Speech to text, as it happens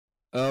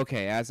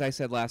Okay, as I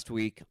said last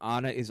week,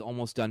 Anna is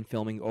almost done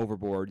filming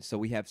Overboard, so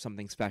we have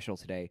something special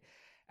today.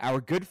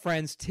 Our good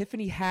friends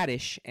Tiffany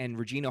Haddish and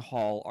Regina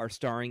Hall are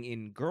starring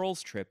in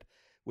Girls Trip,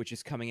 which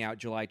is coming out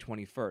July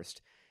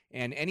 21st.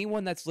 And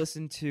anyone that's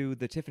listened to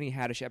the Tiffany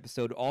Haddish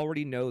episode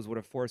already knows what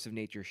a force of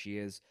nature she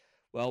is.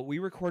 Well, we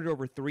recorded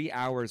over 3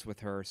 hours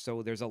with her,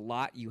 so there's a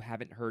lot you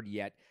haven't heard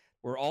yet.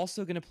 We're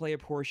also going to play a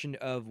portion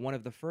of one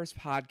of the first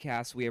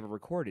podcasts we ever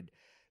recorded.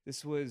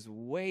 This was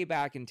way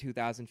back in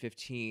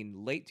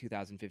 2015, late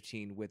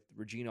 2015, with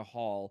Regina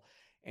Hall,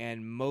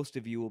 and most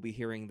of you will be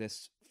hearing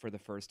this for the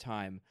first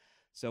time.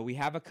 So we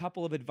have a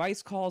couple of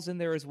advice calls in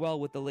there as well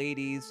with the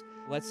ladies.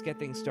 Let's get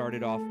things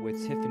started off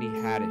with Tiffany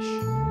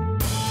Haddish.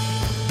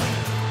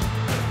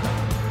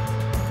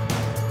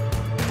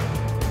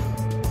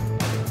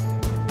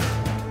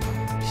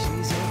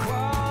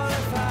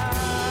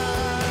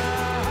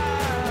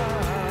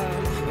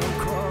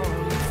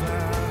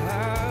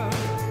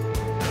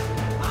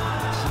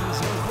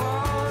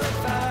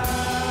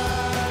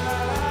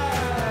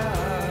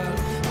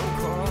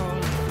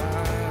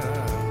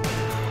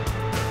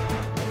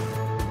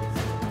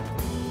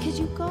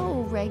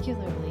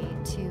 Regularly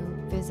to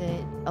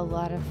visit a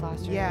lot of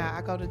foster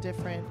I go to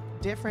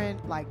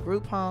different like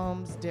group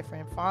homes,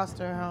 different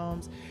foster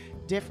homes,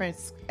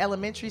 different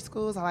elementary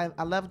schools. I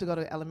love to go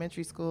to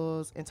elementary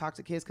schools and talk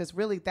to kids because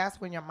really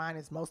that's when your mind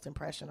is most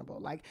impressionable.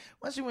 Like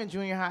once you're in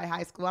junior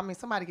high school, I mean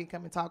somebody can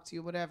come and talk to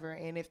you, whatever,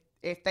 and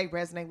if they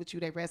resonate with you,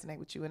 they resonate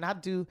with you. And I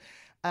do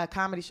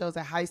comedy shows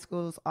at high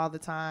schools all the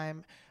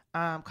time.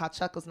 Called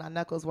Chuckles Not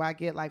Knuckles, where I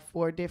get like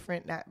 4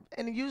 different,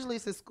 and usually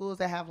it's the schools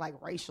that have like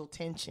racial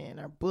tension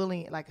or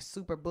bullying, like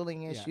super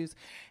bullying issues.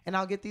 And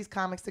I'll get these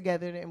comics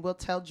together and we'll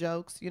tell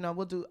jokes.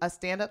 We'll do a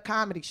stand-up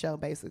comedy show,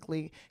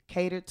 basically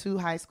catered to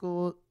high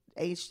school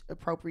age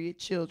appropriate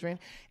children,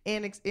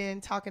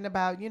 and talking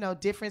about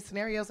different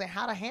scenarios and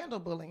how to handle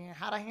bullying and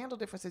how to handle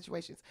different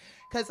situations.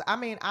 Because I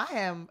mean,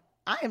 I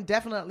am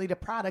definitely the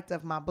product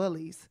of my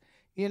bullies.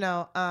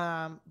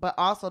 But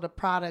also the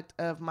product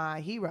of my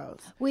heroes.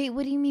 Wait,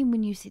 what do you mean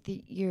when you say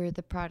that you're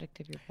the product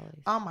of your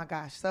bullies? Oh my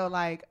gosh. So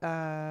like,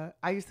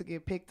 I used to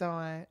get picked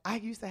on. I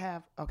used to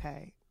have,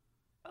 I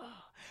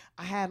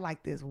had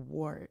like this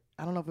wart.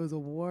 I don't know if it was a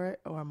wart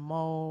or a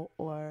mole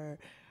or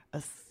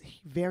a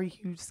very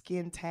huge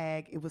skin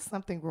tag. It was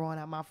something growing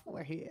on my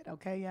forehead.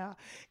 Okay, y'all.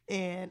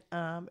 And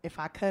if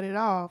I cut it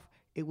off,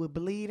 it would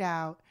bleed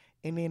out.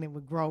 And then it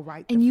would grow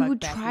right and you fuck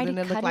would back. try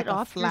to cut like it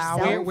off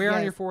flower. yourself? Where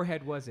on your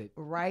forehead was it?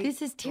 Right.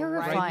 This is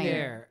terrifying. Right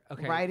there.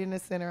 Okay. Right in the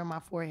center of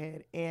my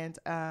forehead. And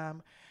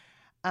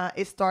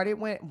it started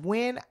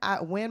when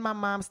my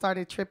mom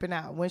started tripping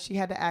out, when she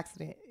had the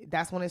accident.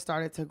 That's when it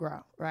started to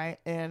grow, right?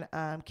 And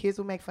kids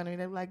would make fun of me.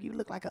 They were like, "You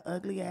look like an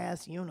ugly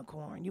ass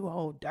unicorn. You a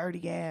old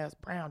dirty ass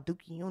brown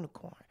dookie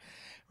unicorn."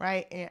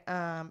 Right.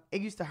 And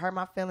it used to hurt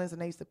my feelings, and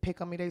they used to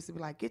pick on me. They used to be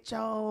like, "Get your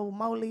old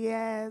moley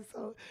ass."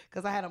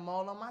 Because I had a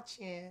mole on my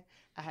chin,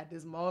 I had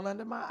this mole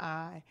under my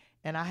eye,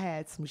 and I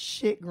had some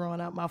shit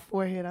growing up my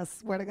forehead. I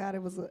swear to God,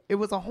 it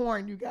was a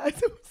horn, you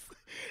guys.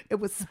 It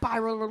was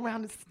spiral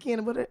around the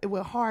skin. It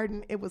would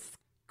harden. It was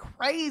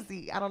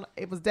crazy. I don't know.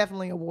 It was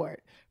definitely a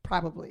wart,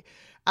 probably.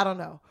 I don't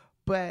know.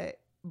 But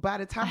by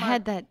the time I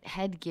had that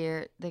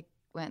headgear that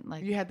went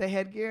like... You had the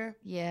headgear?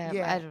 Yeah.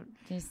 I don't,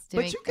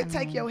 but you could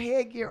take your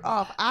headgear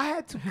off. I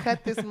had to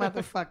cut this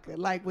motherfucker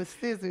like with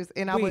scissors,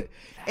 and I would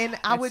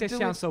do it.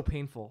 Sounds so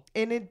painful.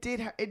 And it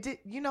did hurt. It did.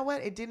 You know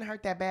what? It didn't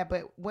hurt that bad.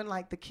 But when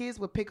like the kids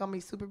would pick on me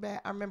super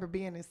bad, I remember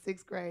being in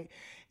 6th grade,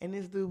 and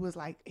this dude was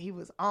like, he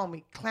was on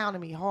me,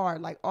 clowning me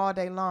hard, like all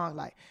day long,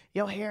 like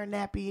your hair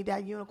nappy,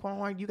 that unicorn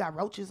horn, you got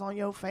roaches on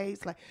your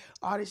face, like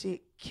all this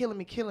shit, killing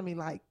me,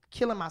 like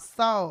killing my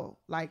soul,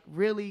 like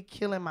really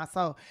killing my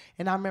soul.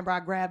 And I remember I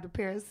grabbed a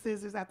pair of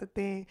scissors at the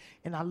thing,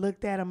 and I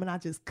looked at him, and I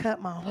just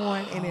cut my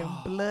horn, and then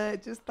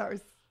blood just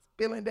started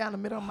spilling down the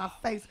middle of my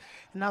face.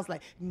 And I was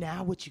like,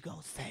 "Now what you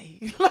gonna say?"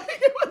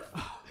 Like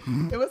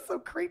it was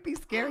some creepy,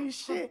 scary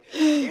shit.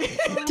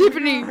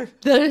 Tiffany,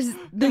 that is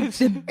the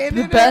And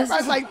then best.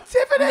 everybody's like,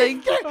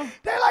 "Tiffany,"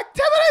 they're like,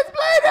 "Tiffany's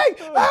bleeding!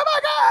 Oh my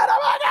God!"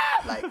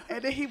 Like,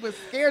 and then he was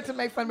scared to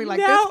make fun of me, like,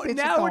 "This bitch is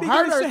gonna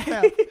hurt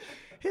herself.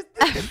 This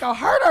bitch gonna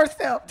hurt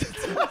herself."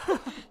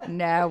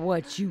 Now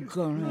what you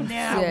gonna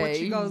say? What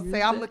you gonna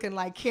say? I'm looking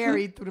like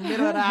Carrie through the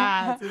middle of the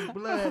eyes, his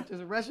blood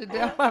just rushing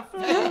down my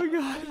face. Oh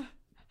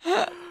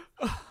God.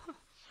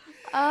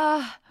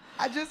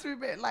 I just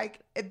remember, like,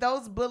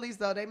 those bullies,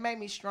 though, they made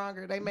me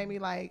stronger. They made me,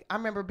 like, I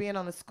remember being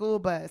on a school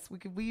bus.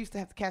 We used to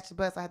have to catch the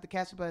bus. I had to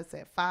catch the bus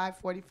at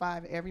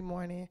 5:45 every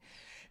morning.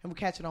 And we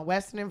catch it on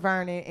Western and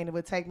Vernon, and it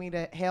would take me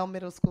to Hale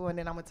Middle School, and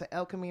then I went to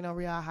El Camino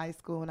Real High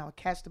School, and I would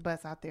catch the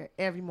bus out there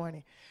every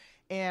morning.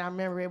 And I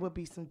remember it would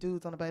be some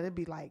dudes on the bus. It'd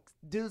be like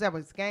dudes that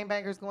was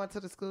gangbangers going to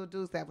the school,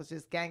 dudes that was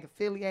just gang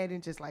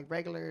affiliated, just like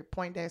regular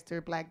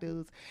Poindexter black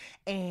dudes.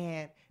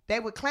 And they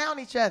would clown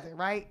each other,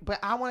 right? But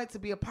I wanted to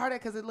be a part of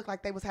it because it looked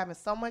like they was having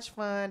so much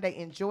fun. They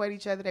enjoyed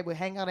each other. They would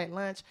hang out at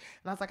lunch.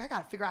 And I was like, I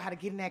got to figure out how to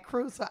get in that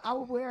crew. So I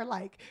would wear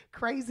like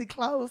crazy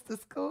clothes to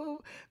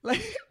school.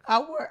 Like I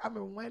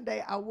remember one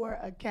day I wore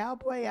a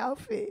cowboy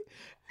outfit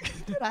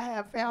that I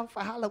had found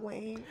for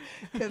Halloween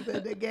because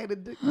they gave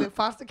the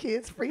foster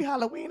kids free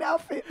Halloween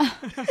outfit.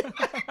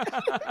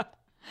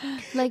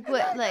 Like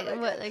what?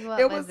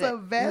 It was a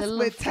vest Little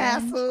with fringe?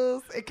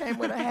 tassels. It came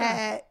with a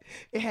hat.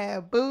 It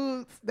had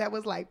boots that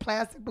was like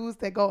plastic boots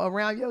that go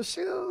around your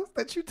shoes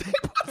that you tape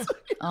onto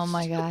your Oh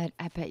my shoe. God!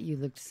 I bet you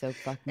looked so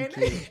fucking And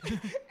cute.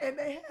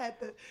 they had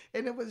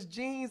and it was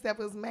jeans that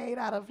was made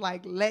out of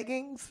like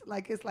leggings.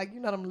 Like it's like,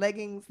 you know, them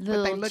leggings, but they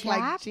Little look like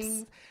chaps?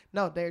 jeans.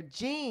 No, they're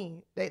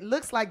jeans. They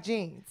looks like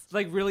jeans. It's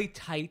like really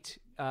tight.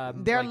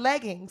 They're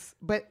leggings,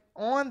 but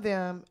on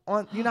them,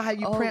 you know how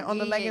you Oh, print on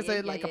the yeah, leggings, yeah,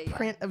 are like yeah, a yeah,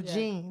 print of yeah.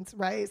 jeans,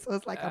 right? So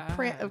it's like a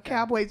print of okay.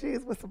 cowboy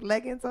jeans with some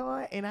leggings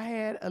on, and I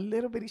had a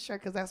little bitty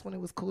shirt because that's when it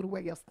was cool to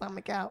wear your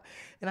stomach out,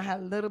 and I had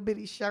a little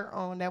bitty shirt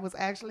on that was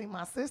actually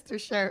my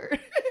sister's shirt,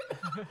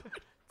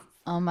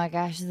 Oh my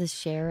gosh! The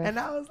sheriff. and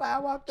I was like, I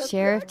walked up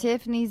Sheriff there,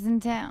 Tiffany's in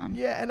town.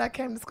 yeah, and I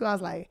came to school, I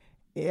was like,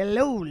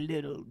 hello,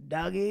 little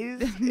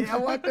doggies. And I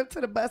walked up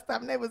to the bus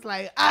stop and they was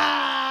like,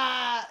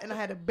 ah. And I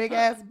had a big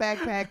ass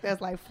backpack that's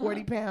like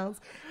 40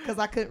 pounds because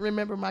I couldn't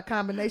remember my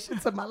combination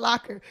to my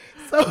locker.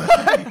 So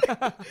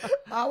I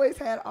always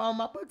had all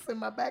my books in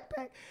my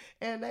backpack.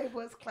 And they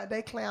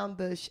clowned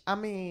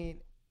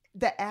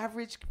the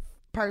average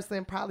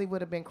person probably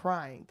would have been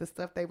crying. The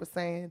stuff they were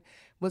saying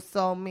was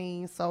so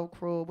mean, so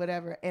cruel,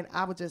 whatever. And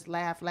I would just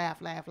laugh.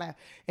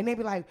 And they'd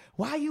be like,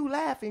 why you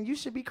laughing? You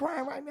should be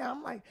crying right now.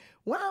 I'm like,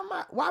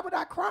 why would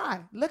I cry?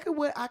 Look at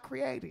what I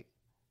created.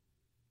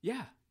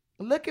 Yeah.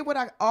 Look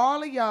at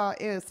all of y'all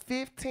is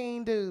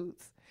 15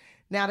 dudes.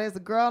 Now there's a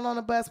girl on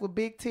the bus with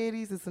big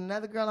titties. It's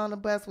another girl on the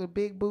bus with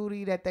big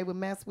booty that they would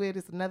mess with.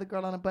 It's another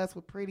girl on the bus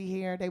with pretty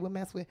hair they would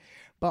mess with.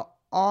 But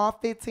all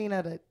 15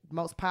 of the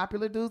most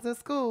popular dudes in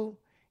school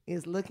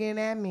is looking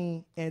at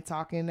me and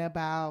talking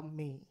about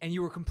me. And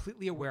you were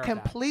completely aware of that.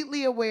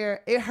 Completely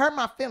aware. It hurt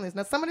my feelings.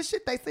 Now, some of the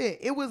shit they said,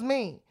 it was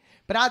mean.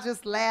 But I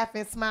just laugh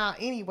and smile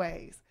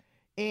anyways.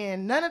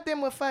 And none of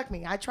them would fuck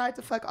me. I tried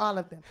to fuck all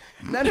of them.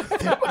 None of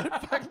them would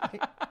fuck me.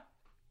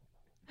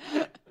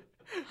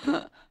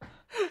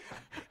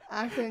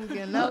 I couldn't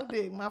get no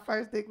dick. My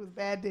first dick was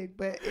bad dick,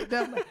 but it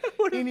doesn't.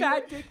 What does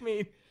bad dick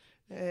mean?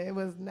 It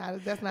was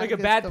not. That's not Like a a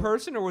good bad story.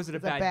 person, or was it a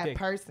It's a bad bad dick?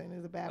 person.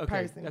 It's a bad Okay,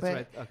 person. that's But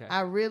right. Okay.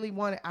 I really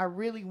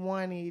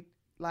wanted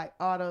like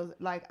all those,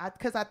 like,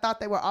 because I thought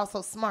they were all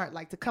so smart,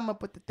 like to come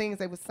up with the things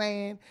they were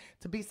saying,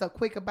 to be so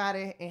quick about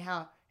it,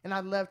 and I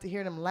love to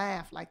hear them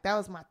laugh. Like that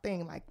was my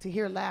thing, like to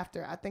hear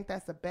laughter. I think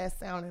that's the best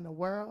sound in the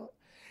world.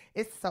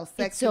 It's so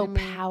sexy It's so to me.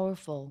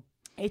 powerful.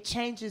 It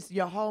changes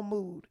your whole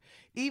mood.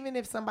 Even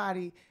if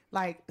somebody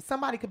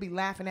could be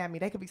laughing at me,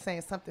 they could be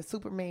saying something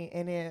super mean,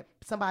 and then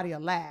somebody will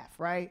laugh,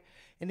 right?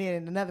 And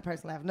then another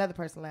person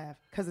laugh,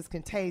 because it's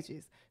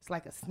contagious. It's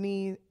like a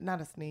sneeze,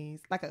 not a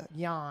sneeze, like a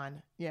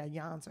yawn. Yeah,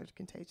 yawns are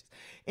contagious.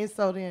 And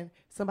so then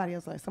somebody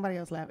else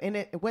laugh.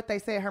 And what they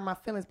say hurt my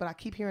feelings, but I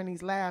keep hearing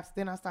these laughs.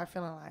 Then I start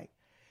feeling like,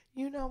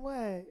 you know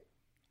what?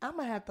 I'm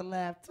going to have to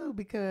laugh too,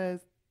 because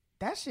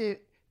that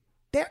shit,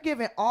 they're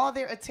giving all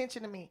their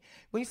attention to me.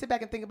 When you sit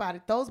back and think about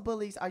it, those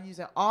bullies are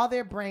using all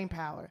their brain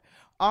power,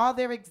 all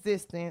their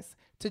existence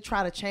to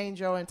try to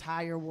change your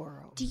entire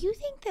world. Do you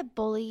think that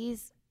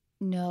bullies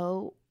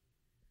know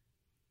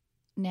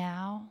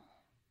now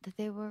that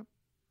they were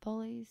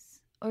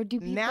bullies? Or do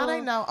people Now they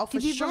know. Oh, do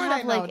for people sure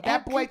have, they know. like,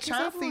 That boy 'cause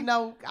Chauncey everyone-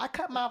 know. I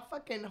cut my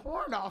fucking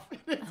horn off.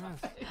 I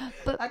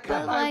cut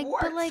but my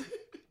warts.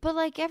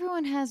 like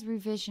everyone has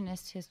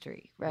revisionist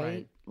history, right?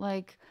 Right.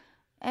 Like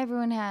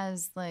everyone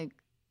has like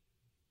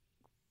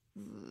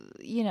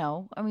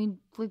I mean,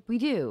 like we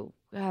do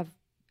have.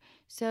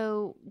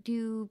 So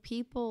do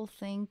people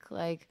think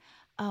like,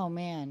 oh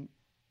man,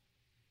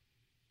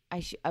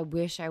 I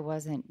wish I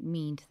wasn't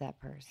mean to that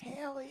person?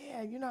 Hell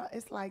yeah. You know,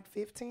 it's like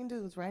 15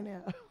 dudes right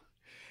now.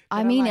 I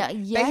that are mean, like-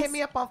 yes. They hit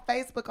me up on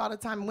Facebook all the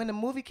time. When the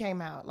movie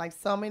came out, like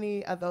so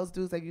many of those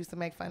dudes that used to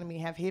make fun of me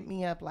have hit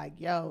me up like,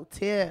 yo,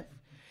 Tiff.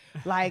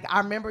 Like, I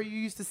remember you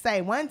used to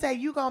say, one day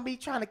you going to be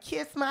trying to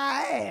kiss my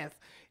ass.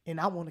 And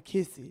I want to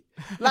kiss it.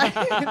 Like,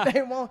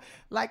 they won't.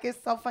 Like,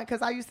 it's so fun.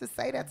 Because I used to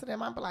say that to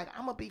them. I'd be like,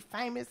 I'm going to be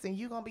famous and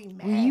you going to be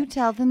mad. Will you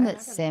tell them And that I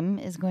gotta- Sim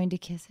is going to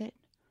kiss it?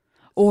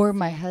 Or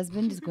my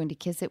husband is going to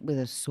kiss it with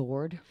a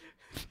sword?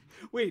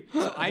 Wait,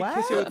 so I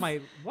kiss you with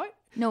my what?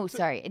 No,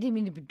 sorry. I didn't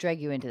mean to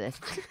drag you into this.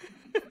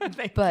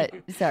 Thank But,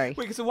 you. sorry.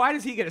 Wait, so why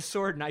does he get a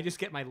sword and I just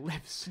get my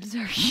lips?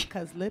 Sorry.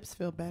 Because lips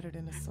feel better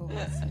than a sword.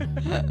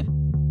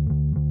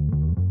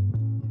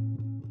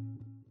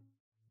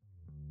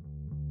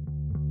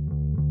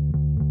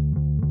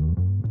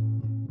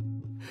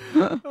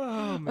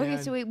 Oh man.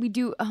 Okay, so wait, we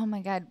do. Oh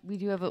my God, we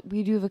do have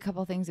a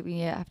couple things that we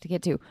have to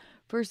get to.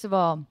 First of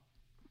all,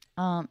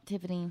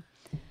 Tiffany,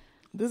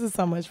 This is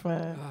so much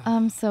fun.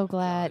 I'm so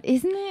glad.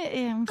 Isn't it?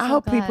 Yeah, I'm so I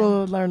hope glad.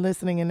 people learn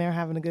listening and they're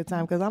having a good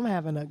time because I'm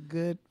having a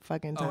good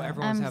fucking time. Oh,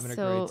 everyone's I'm having a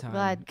so great time.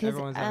 glad, 'cause,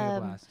 Everyone's having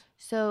a blast.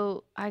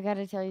 So I got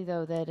to tell you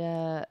though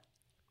that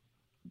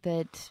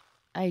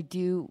I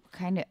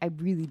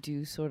really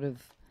do sort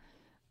of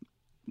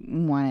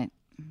want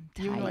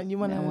to You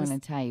wanna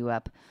tie you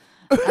up.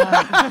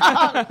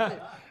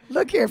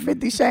 Look here,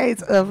 50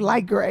 Shades of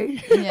Light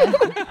Gray. Yeah.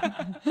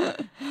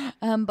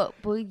 But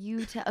will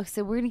you tell?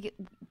 So we're gonna get.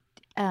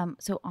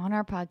 So on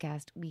our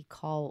podcast, we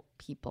call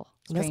people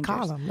strangers. Let's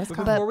call them. But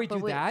But before we but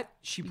do wait. that,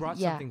 she brought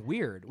Yeah. something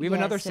weird. We have Yeah,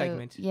 another so-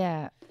 segment.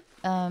 Yeah.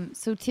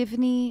 So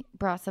Tiffany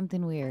brought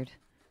something weird.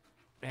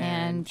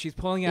 And she's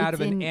pulling it out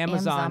It's of an in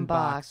Amazon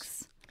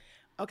box.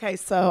 Okay,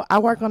 so I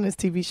work on this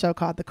TV show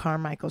called The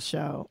Carmichael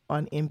Show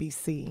on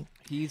NBC.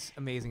 He's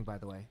amazing, by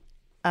the way.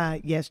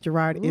 Yes,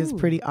 Gerard is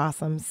pretty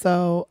awesome.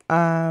 So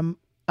I'm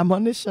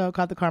on this show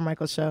called The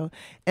Carmichael Show,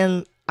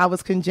 and I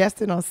was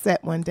congested on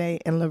set one day,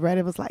 and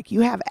Loretta was like,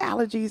 "You have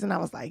allergies?" And I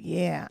was like,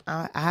 "Yeah,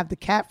 I have the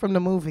cat from the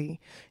movie,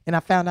 and I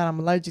found out I'm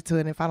allergic to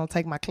it, and if I don't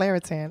take my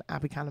Claritin, I'll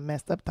be kind of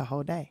messed up the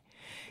whole day."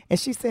 And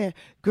she said,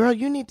 "Girl,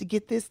 you need to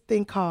get this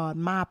thing called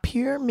My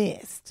Pure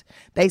Mist.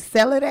 They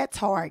sell it at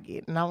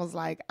Target." And I was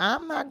like,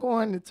 "I'm not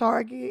going to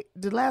Target.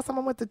 The last time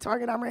I went to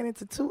Target, I ran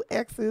into 2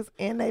 exes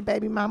and they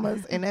baby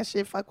mamas, and that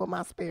shit fuck with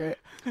my spirit."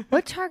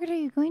 What Target are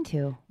you going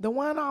to? The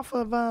one off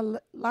of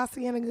La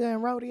Cienega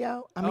and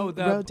Rodeo.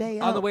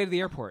 Rodeo. On the way to the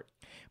airport.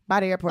 By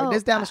the airport.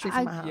 It's down the street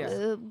from my house.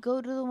 Yeah. Go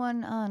to the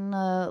one on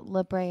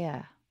La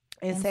Brea.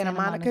 In Santa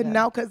Monica,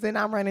 no, because then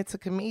I run into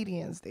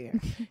comedians there.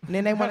 And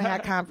then they want to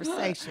have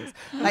conversations.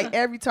 Like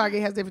every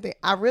Target has different things.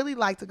 I really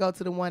like to go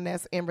to the one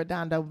that's in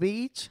Redondo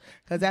Beach,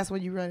 because that's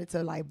when you run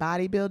into like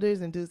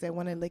bodybuilders and dudes that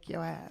want to lick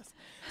your ass.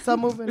 So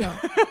moving on.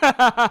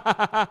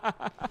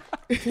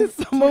 Is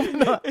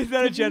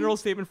that a general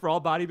statement for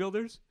all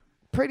bodybuilders?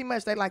 Pretty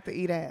much they like to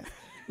eat ass.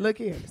 Look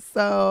here.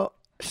 So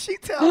she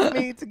tells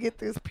me to get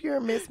this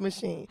Pure Mist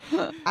machine.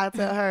 I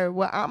tell her,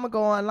 well, I'm going to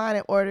go online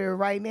and order it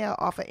right now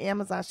off of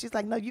Amazon. She's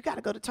like, no, you got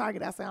to go to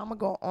Target. I said, I'm going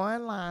to go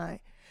online.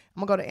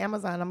 I'm going to go to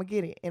Amazon. I'm going to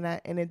get it.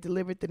 And it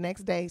delivered the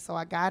next day. So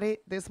I got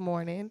it this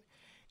morning.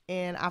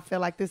 And I feel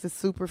like this is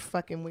super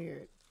fucking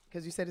weird.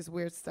 Because you said it's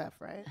weird stuff,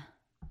 right?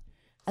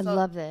 I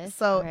love this.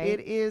 So right? it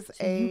is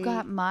So you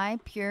got My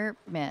Pure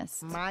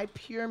Mist. My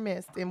Pure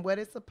Mist. And what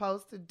it's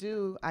supposed to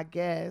do, I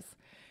guess,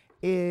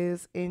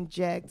 is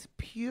inject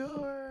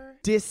pure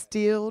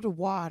distilled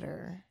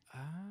water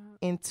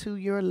into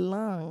your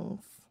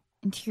lungs.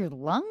 Into your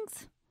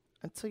lungs?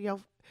 I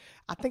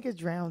think it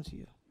drowns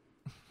you.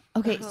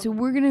 Okay, so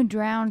we're gonna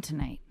drown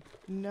tonight.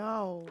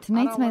 No.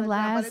 Tonight's I don't my wanna drown,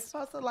 last- but it's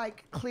supposed to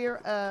like clear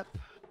up.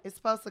 It's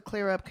supposed to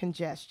clear up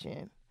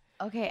congestion.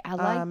 Okay, I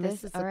like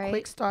this. This is All a right.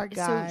 quick start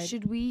guide. So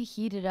should we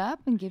heat it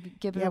up and give it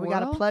a Yeah, we whirl?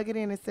 gotta plug it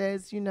in. It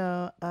says,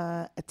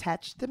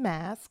 attach the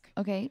mask.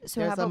 Okay, so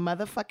There's how a about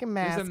motherfucking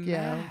mask. There's a yo.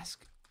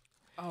 mask.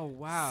 Oh,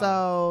 wow.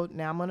 So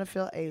now I'm gonna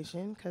feel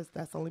Asian because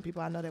that's the only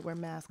people I know that wear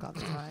masks all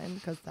the time.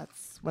 Because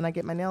that's when I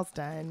get my nails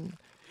done.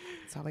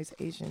 It's always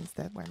Asians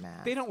that wear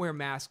masks. They don't wear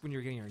masks when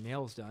you're getting your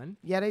nails done.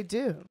 Yeah, they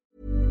do.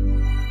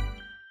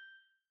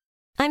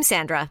 I'm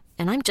Sandra,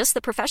 and I'm just the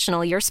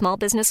professional your small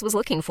business was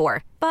looking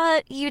for.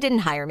 But you didn't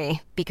hire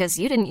me because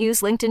you didn't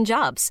use LinkedIn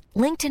Jobs.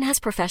 LinkedIn has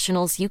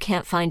professionals you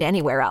can't find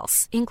anywhere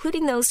else,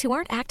 including those who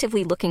aren't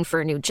actively looking for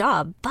a new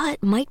job,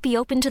 but might be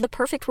open to the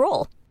perfect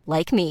role,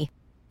 like me.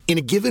 In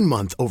a given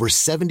month, over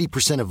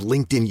 70% of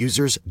LinkedIn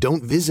users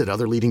don't visit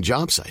other leading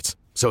job sites.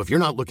 So if you're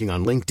not looking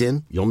on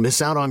LinkedIn, you'll miss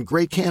out on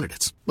great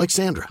candidates like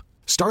Sandra.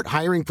 Start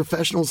hiring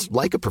professionals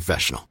like a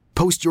professional.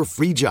 Post your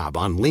free job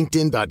on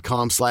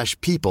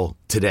linkedin.com/people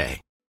today.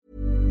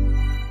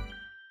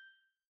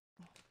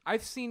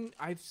 I've seen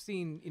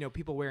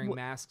people wearing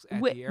masks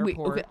at Wait, the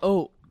airport. okay.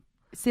 Oh,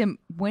 Sim,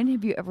 when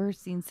have you ever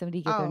seen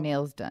somebody get their Oh.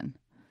 nails done?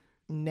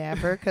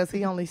 Never, because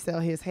he only sell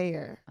his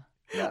hair.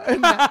 Is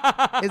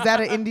that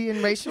an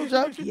Indian racial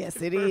joke?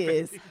 Yes, it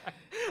is.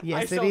 Yes,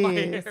 I it sell my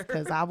is. hair.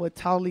 Because I would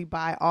totally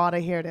buy all the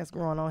hair that's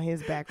growing on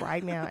his back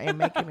right now and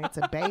make it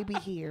into baby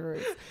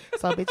hairs.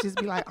 So bitches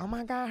be like, oh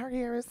my God, her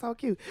hair is so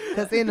cute.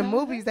 Because in the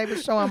movies, they were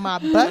showing my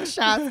butt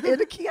shots in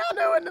the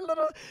Keanu in the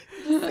little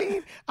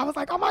scene. I was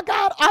like, oh my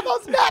God, all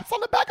those naps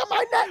on the back of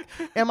my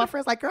neck. And my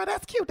friend's like, girl,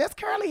 that's cute. That's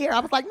curly hair. I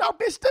was like, no,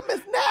 bitch, them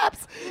is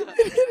naps.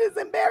 It is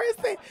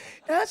embarrassing.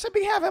 And I should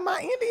be having my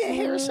Indian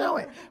hair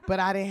showing. But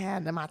I didn't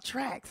have my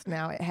tracks.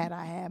 Now, had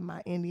I had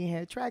my Indian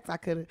hair tracks, I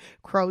could have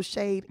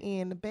crocheted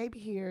in the baby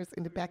hairs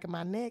in the back of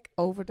my neck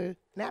over the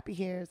nappy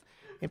hairs.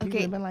 And people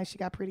would have been like, she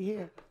got pretty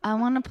hair. I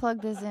want to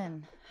plug this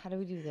in. How do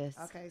we do this?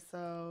 Okay,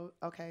 so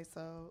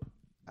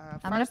I'm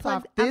gonna first plug-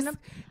 off, I'm this gonna-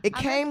 it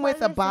I'm gonna came with a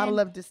plug this bottle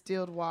in. of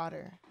distilled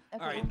water.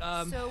 Okay. All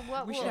right. So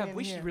what we will- should have. in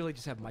We here. should really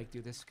just have Mike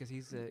do this because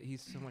he's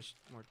so much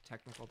more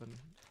technical than.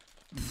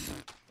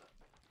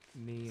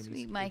 me and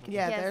Sweet Mike.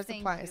 Yeah, Yes, there's the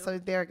thank appliance. you. So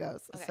there it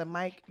goes. So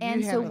Mike, you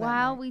And so handle that,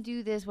 while Mike. we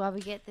do this, while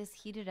we get this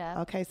heated up,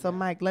 Okay, so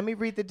Mike, let me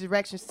read the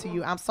directions to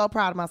you. I'm so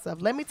proud of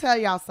myself. Let me tell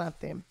y'all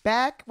something.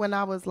 Back when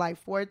I was like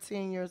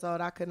 14 years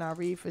old, I could not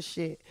read for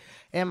shit.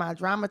 And my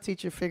drama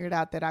teacher figured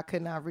out that I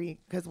could not read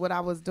because what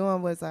I was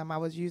doing was I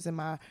was using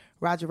my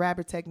Roger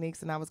Rabbit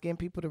techniques and I was getting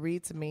people to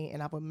read to me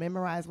and I would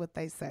memorize what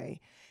they say.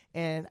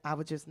 And I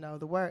would just know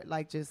the word,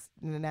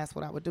 and that's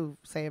what I would do,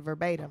 say it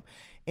verbatim.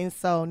 And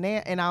so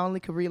now, and I only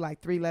could read like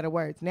 3-letter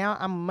words. Now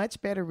I'm a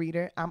much better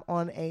reader. I'm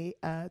on a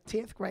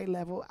 10th grade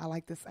level, I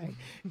like to say.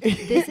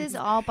 this is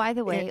all, by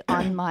the way,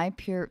 on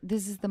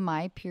this is the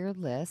My Pure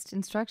List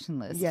instruction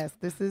list. Yes,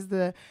 this is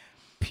the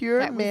Pure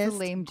That was a Mist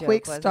lame joke,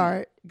 Quick wasn't it?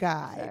 Start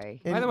Guide.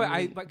 Sorry. By the way,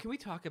 And but can we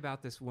talk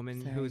about this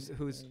woman Sorry.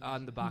 who's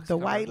on the box? the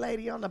cover? white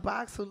lady on the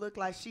box who looked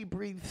like she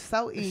breathed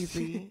so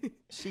easy.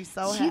 She's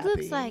so She happy.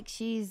 looks like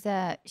she's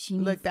she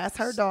Look, needs, that's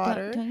her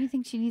daughter. Don't you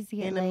think she needs to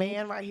get And the laid?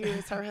 man right here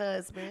is her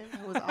husband,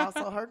 who is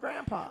also her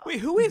grandpa. Wait,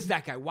 who is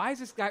that guy? Why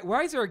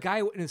is there a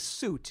guy in a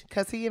suit?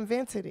 Because he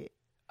invented it.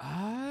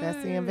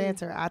 That's the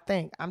inventor, I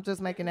think. I'm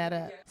just making that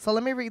up. So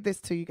let me read this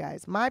to you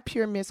guys. My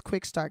Pure Mist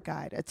Quick Start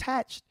Guide.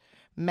 Attached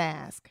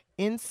mask.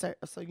 Insert.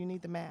 So you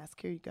need the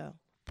mask. Here you go.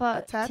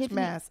 But Attached Tiffany-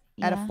 mask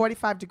at a yeah.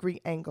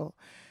 45-degree angle.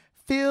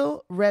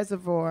 Fill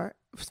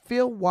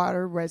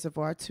water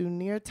reservoir to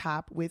near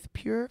top with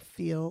pure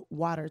fill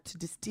water to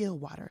distill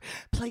water.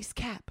 Place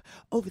cap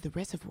over the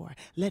reservoir.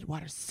 Let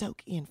water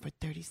soak in for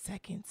 30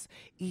 seconds.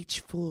 Each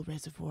full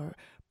reservoir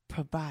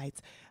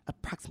provides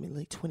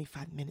approximately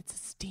 25 minutes of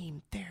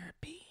steam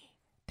therapy.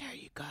 There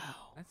you go.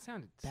 That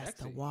sounded That's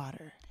sexy. the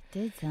water.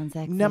 Did sound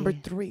sexy. Number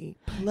 3,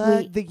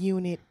 plug Wait. the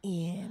unit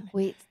in.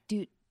 Wait,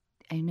 dude.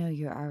 I know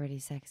you're already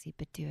sexy,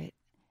 but do it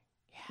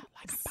Yeah,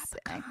 like I'm about to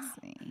come.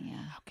 sexy.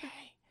 Yeah. Okay.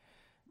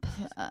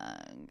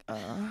 Plug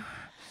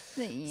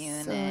the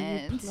unit So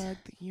you plug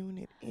the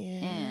unit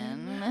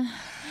in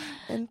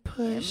and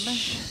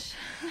push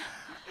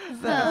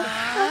the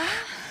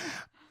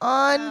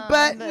on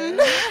button.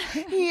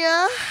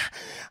 Yeah.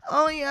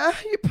 Oh yeah,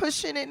 you're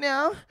pushing it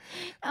now.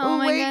 Oh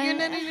my wait, God. you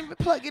didn't even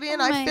plug it in.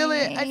 I feel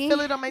it. I feel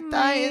it on my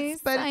thighs,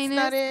 but it's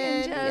not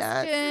in.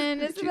 Congestion.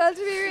 Yes. It's about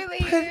to be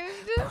relieved.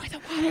 Pour the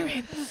water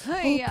in.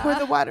 Oh, Yeah. Pour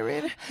the water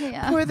in.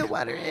 Yeah. Pour the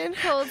water in.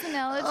 Colds and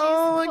allergies.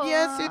 Oh,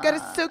 yes, you gotta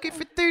cold. soak it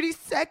for 30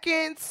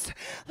 seconds.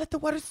 Let the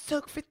water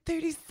soak for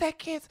 30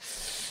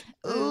 seconds.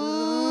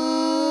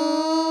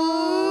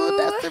 Ooh,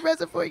 that's the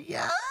reservoir.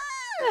 Yes.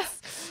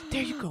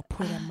 There you go.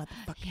 Pour that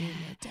motherfucker in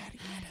there, Daddy.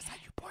 Yeah, that's how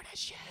you pour that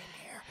shit in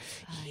there.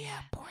 Yeah,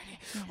 pour it.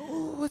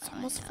 Ooh, it's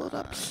almost filled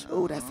up.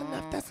 Ooh, that's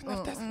enough. That's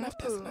enough. That's enough.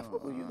 That's enough.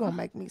 Ooh, you gonna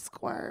make me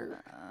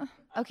squirt.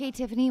 Okay,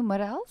 Tiffany, what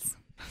else?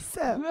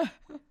 So,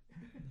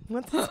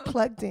 once it's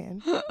plugged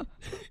in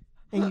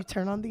and you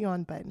turn on the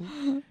on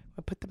button,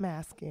 or put the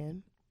mask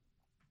in.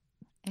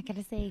 I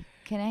gotta say,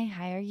 can I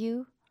hire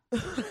you?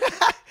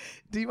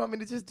 Do you want me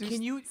to just do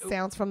Can you-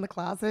 sounds from the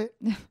closet?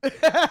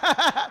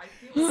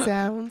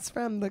 Sounds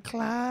from the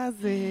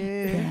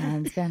closet.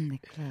 Sounds from the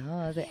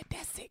closet.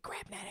 That's it.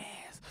 Grab that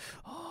ass.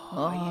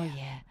 Oh,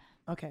 yeah.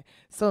 Okay.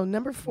 So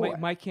number 4.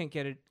 Mike can't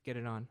get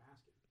it on.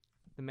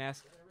 The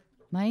mask.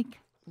 Mike,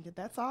 Yeah,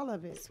 that's all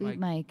of it. sweet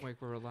Mike. Mike,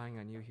 we're relying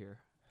on you here,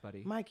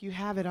 buddy. Mike, you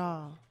have it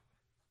all.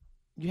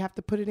 You have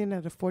to put it in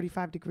at a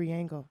 45-degree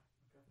angle.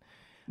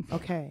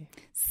 Okay.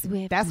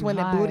 Swift. That's and when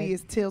the hard. booty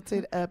is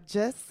tilted up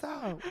just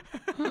so.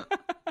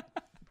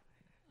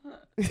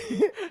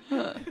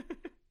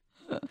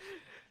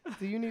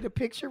 Do you need a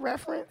picture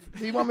reference?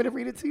 Do you want me to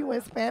read it to you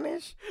in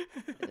Spanish?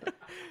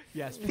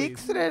 Yes, please.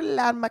 Fixer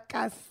las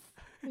macas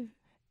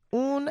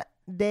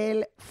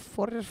del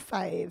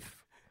 45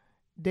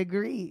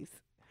 degrees.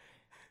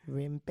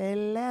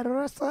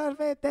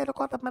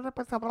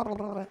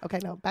 Okay,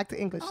 no, back to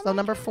English. So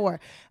number 4,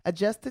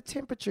 adjust the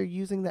temperature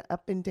using the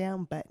up and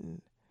down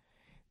button.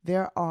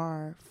 There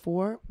are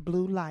 4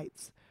 blue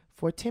lights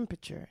for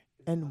temperature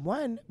and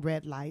 1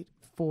 red light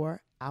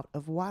for out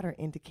of water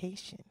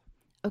indication.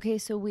 Okay,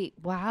 so wait,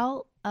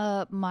 while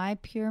My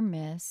Pure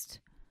Mist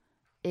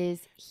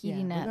is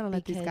heating we're up gonna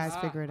let these because-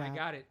 guys figure it I out.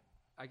 got it.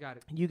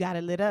 You got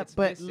it lit up, It's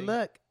but missing.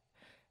 look,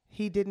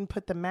 he didn't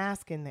put the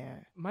mask in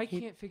there. Mike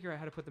can't figure out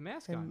how to put the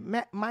mask on.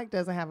 And Mike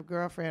doesn't have a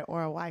girlfriend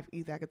or a wife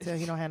either. I could tell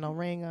he don't have no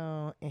ring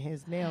on, and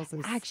his nails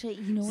is. Actually,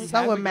 you know He what? So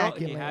has a girl-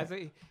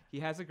 immaculate. he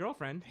has a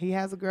girlfriend. He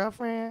has a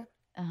girlfriend.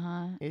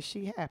 Uh-huh. Is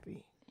she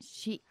happy?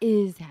 She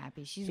is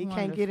happy. She's He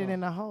can't get it wonderful. in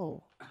the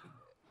hole.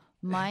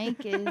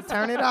 Mike is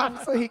Turn it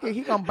off so he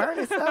gonna burn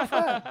himself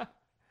up.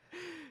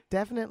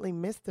 Definitely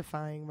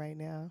mystifying right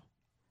now.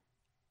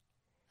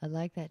 I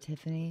like that,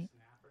 Tiffany.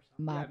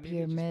 My Yeah, maybe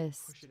Pure just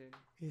Mist push it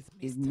in. Is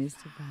is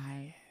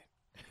mystified.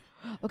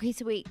 Okay,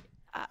 so wait.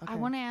 I Okay.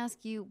 want to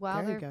ask you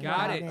while There you they're go.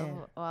 Got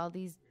while- it. while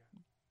these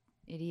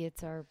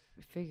idiots are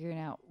figuring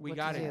out We what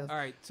got to it. do. All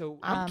right. So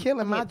I'm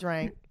killing my okay.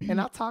 drink, and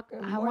I'll talk.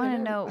 I want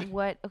to know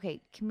what. Okay,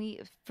 can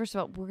we? First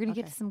of all, we're gonna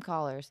get Okay. to some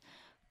callers,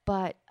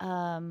 but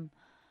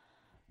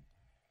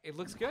it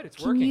looks good. It's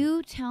can working.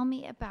 you tell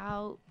me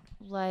about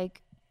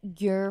like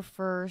your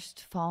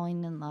first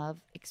falling in love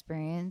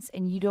experience,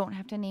 and you don't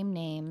have to name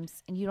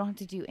names, and you don't have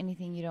to do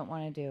anything you don't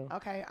want to do.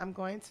 Okay, I'm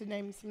going to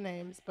name some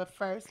names, but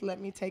first let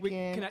me take Wait,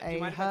 in do a you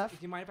mind huff. do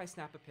you mind if I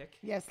snap a pic?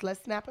 Yes,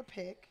 let's snap a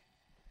pic.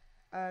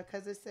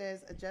 Because it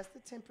says adjust the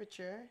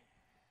temperature.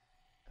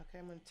 Okay,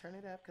 I'm going to turn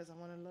it up because I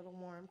want it a little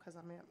warm because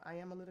I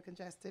am a little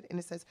congested. And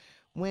it says,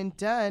 when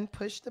done,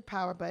 push the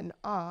power button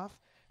off.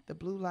 The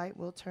blue light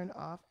will turn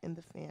off and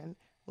the fan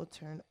will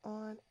turn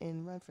on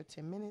and run for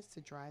 10 minutes to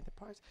dry the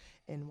parts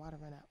and water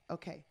run out.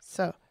 Okay,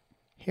 so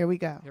here we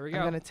go. Here we go.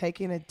 I'm going to take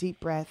in a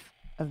deep breath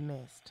of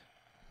mist.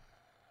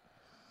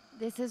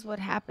 This is what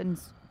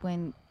happens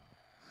when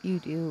you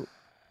do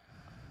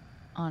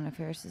Anna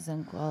Faris is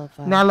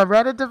Unqualified. Now,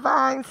 Loretta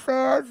Devine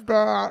says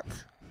that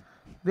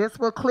this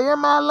will clear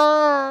my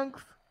lungs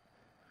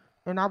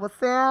and I will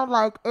sound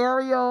like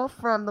Ariel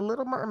from The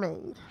Little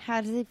Mermaid. How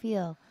does it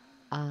feel?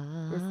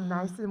 It's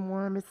nice and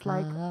warm. It's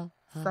like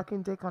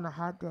sucking dick on a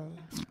hot day.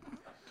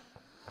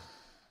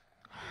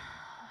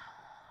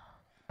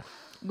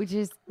 Which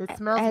is, It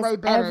smells as way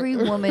better. every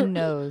woman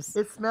knows.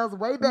 It smells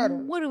way better.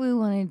 What do we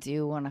want to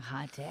do on a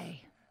hot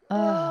day? Oh,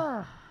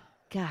 Ah,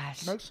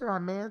 gosh. make sure our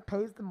man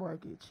pays the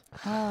mortgage.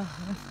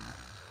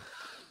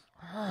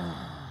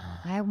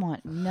 I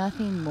want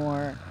nothing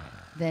more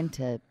than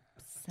to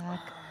suck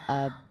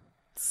a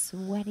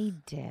sweaty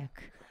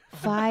dick. If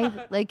Five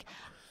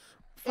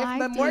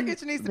the days-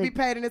 mortgage needs to be like,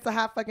 paid and it's a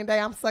hot fucking day,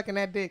 I'm sucking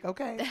that dick,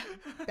 okay?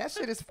 That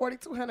shit is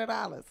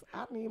 $4,200.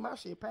 I need my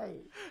shit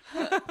paid.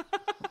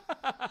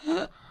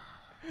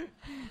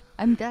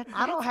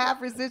 I don't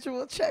have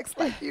residual checks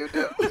like you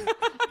do.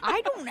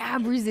 I don't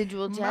have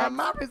residual checks.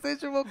 My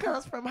residual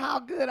comes from how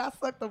good I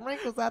suck the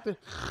wrinkles out the.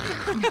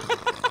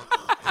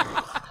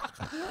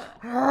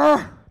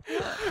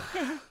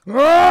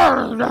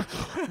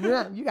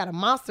 Yeah, you got a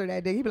monster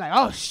that day. You be like,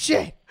 oh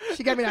shit,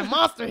 she gave me that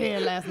monster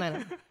head last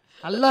night.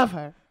 I love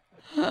her.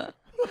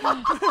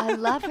 I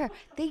love her.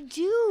 They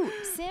do.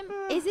 Sim,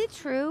 is it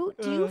true?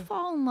 Do you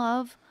fall in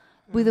love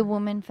with a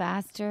woman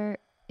faster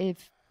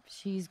if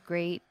she's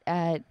great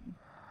at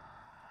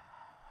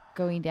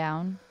going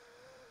down?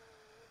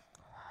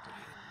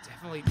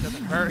 Definitely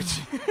doesn't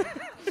hurt.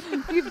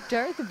 You have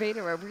Darth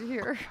Vader over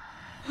here.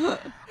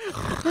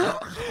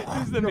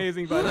 This is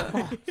amazing, by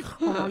the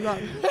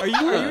way. Are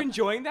you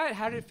enjoying that?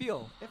 How did it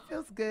feel? It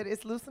feels good.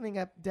 It's loosening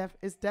up.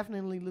 It's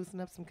definitely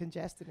loosening up some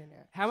congestion in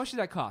there. How much did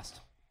that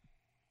cost?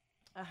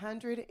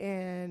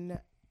 $149,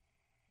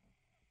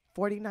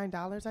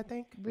 I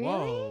think. Really?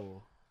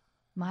 Whoa.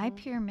 My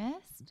Pure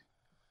Mist?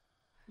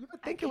 You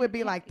would think it would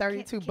be like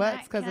 $32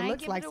 because can it I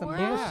looks give like it a some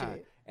whirl?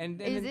 bullshit. And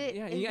Is then, it-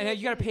 yeah, is you, it-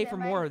 you got to pay is for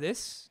that more right? of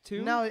this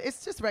too? No,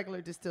 it's just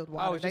regular distilled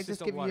water. it's They just just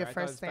distilled give you water. your I thought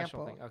it was first a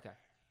special sample. thing. Okay.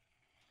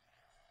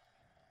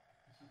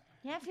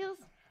 Yeah,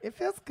 It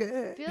feels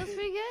good. feels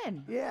pretty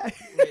good. Yeah.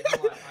 Wait,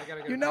 hold on. I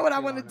gotta go You know what I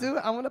want to do?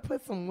 I want to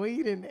put some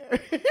weed in there.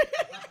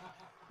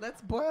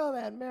 Let's boil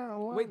that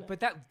marijuana. Wait,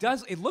 but that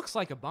does. It looks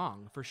like a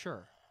bong for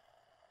sure.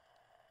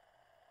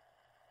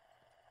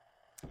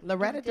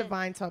 Loretta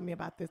Devine told me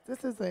about this.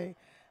 This is a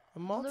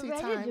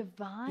multi-time. Loretta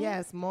Devine?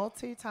 Yes,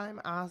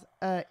 multi-time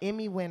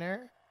Emmy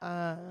winner.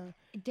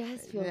 It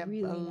does feel Yeah,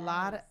 really a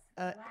lot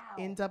of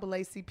nice.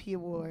 NAACP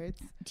awards.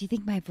 Do you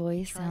think my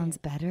voice Try sounds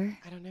it. better?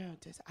 I don't know.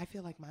 I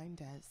feel like mine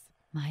does.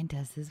 Mine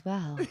does as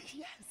well.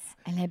 Yes.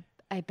 And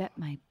I bet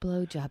my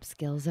blowjob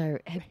skills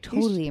have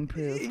totally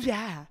improved.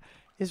 Yeah.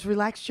 It's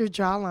relaxed your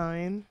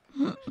jawline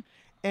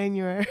and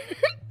your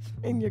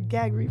and your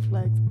gag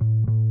reflex.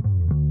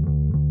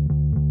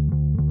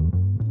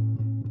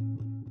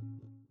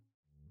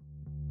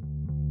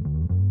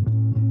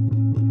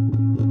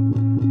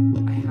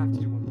 I have to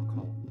do one more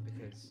call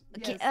because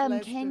Okay, Yes,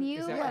 let's can do- you?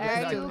 Is that-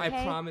 that- Are is you that- I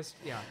okay? promised.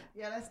 Yeah.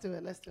 Yeah, let's do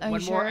it. Let's do Are it. you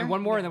One more sure? and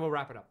one more, and then we'll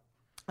wrap it up.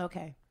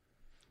 Okay.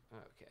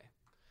 Okay.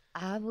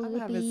 I will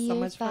having be so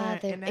your much fun,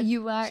 father. and that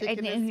You are,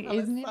 chicken and is smelling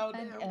isn't it so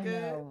fun? damn I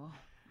good. know.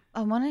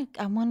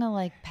 I wanna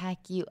like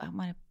pack you. I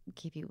wanna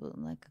give you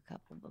like a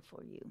couple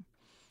before you.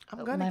 I'm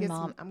But going my to get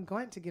mom- some. I'm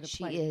going to get a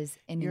She plate. is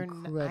an You're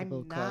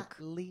incredible I'm not cook.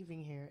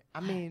 leaving here. I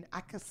mean,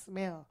 I can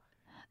smell.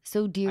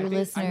 So, dear I think-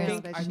 listeners, I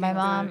think my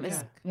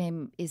that's mom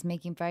good, is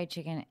making fried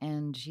chicken,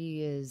 and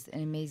she is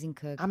an amazing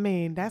cook. I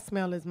mean, that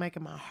smell is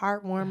making my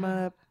heart warm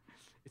up.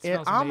 It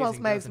smells almost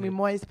amazing, makes doesn't me it?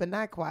 moist, but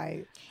not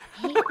quite.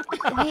 Hey,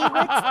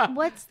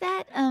 what's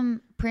that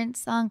Prince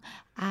song?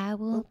 I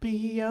will Be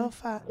your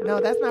father.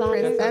 No, that's not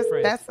Prince.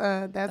 That's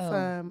not That's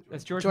Oh.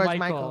 That's George, George Michael.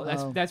 Michael.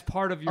 That's Oh. that's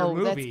part of your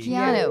Oh, that's movie.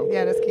 Keanu.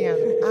 Yeah, that's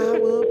Keanu. I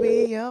will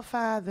be your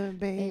father,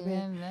 baby.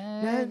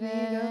 Let me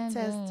go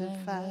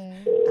testify.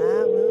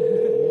 I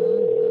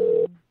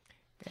will.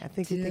 I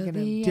think you're thinking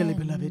of Dearly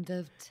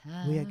Beloved.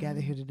 We are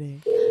gathered here today.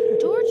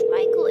 George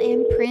Michael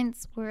and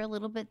Prince were a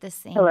little bit the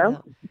same. Hello?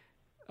 though.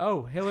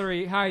 Oh,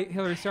 Hillary. Hi,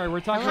 Hillary. Sorry, we're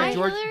talking Hi,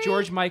 about Hillary.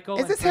 George Michael.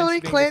 Is and this Prince Hillary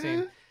being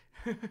Clinton?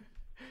 the same.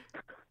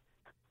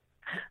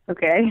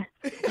 Okay.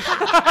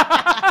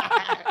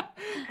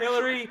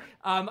 Hillary,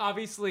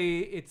 obviously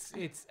it's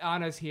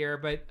Anna's here,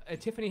 but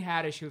Tiffany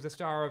Haddish, who's the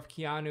star of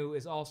Keanu,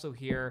 is also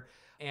here,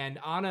 and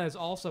Anna is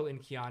also in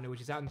Keanu,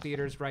 which is out in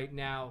theaters right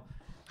now.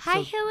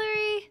 Hi, So-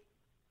 Hillary.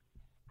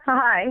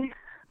 Hi.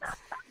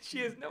 She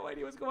has no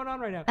idea what's going on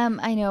right now.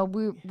 I know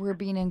we're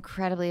being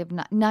incredibly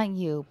not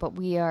you, but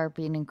we are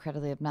being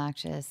incredibly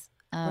obnoxious.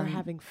 We're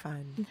having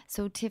fun.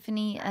 So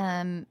Tiffany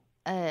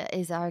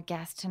is our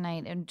guest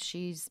tonight, and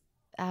she's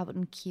out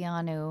in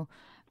Keanu,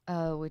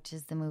 which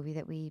is the movie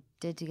that we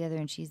did together,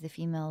 and she's the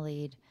female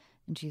lead,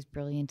 and she's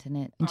brilliant in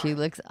it, and she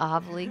looks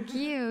awfully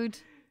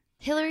cute.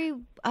 Hillary,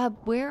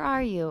 where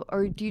are you,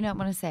 or do you not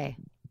want to say?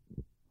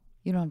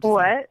 You don't have to say.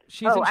 What?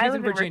 She's I in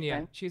live Virginia.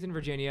 Richmond. She's in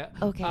Virginia.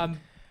 Okay.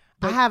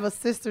 I have a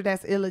sister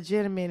that's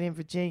illegitimate in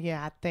Virginia,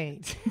 I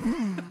think.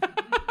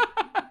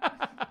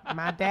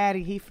 My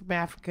daddy, he from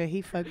Africa.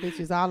 He fuck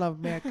bitches all over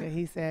America.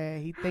 He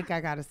said he think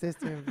I got a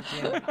sister in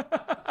Virginia.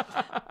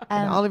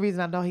 And the only reason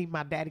I know he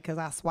my daddy because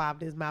I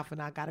swabbed his mouth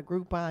and I got a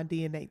Groupon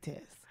DNA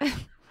test.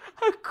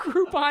 A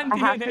Groupon DNA I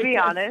have to be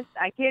test. honest.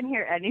 I can't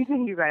hear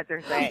anything you guys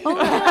are saying.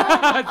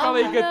 That's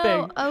probably a good no.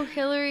 thing. Oh,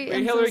 Hillary, Wait,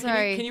 I'm Hillary, so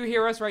sorry. can you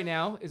hear us right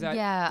now? Is that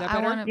Yeah, is that I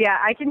better? wanna- Yeah,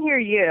 I can hear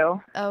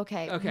you.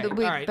 Okay. Okay, But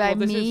wait, all right. by Well,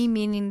 this me is-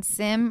 meaning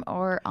Sim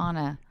or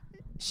Anna?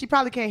 She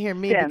probably can't hear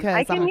me Jim, because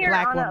I can I'm a hear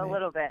black Anna woman. a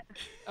little bit.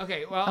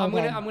 Okay, well,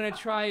 Okay. I'm gonna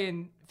try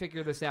and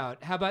figure this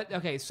out. How about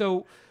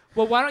so?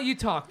 Well, why don't you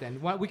talk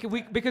then?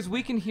 Because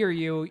we can hear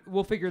you.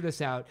 We'll figure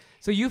this out.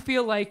 So you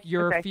feel like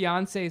your Okay.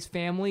 fiance's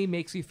family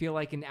makes you feel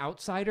like an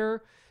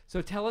outsider.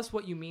 So tell us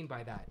what you mean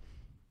by that.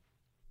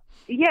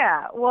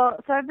 Yeah, well,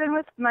 so I've been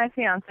with my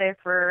fiance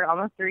for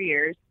almost 3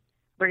 years.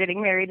 We're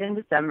getting married in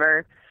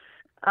December.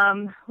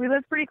 We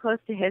live pretty close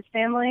to his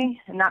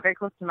family and not very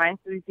close to mine,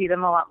 so we see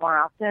them a lot more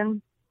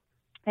often.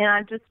 And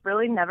I've just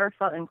really never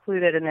felt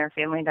included in their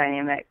family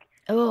dynamic.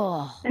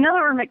 Oh, And now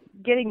that we're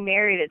getting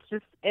married,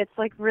 it's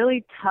like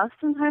really tough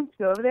sometimes to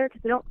go over there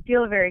because they don't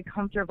feel very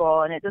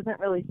comfortable, and it doesn't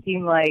really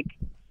seem like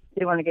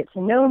they want to get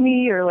to know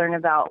me or learn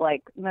about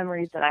like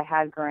memories that I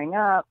had growing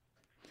up.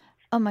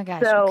 oh my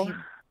gosh. So Okay.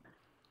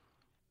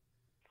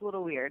 it's a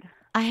little weird.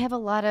 I have a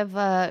lot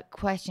of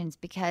questions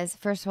because,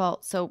 first of all,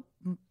 so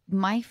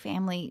my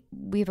family,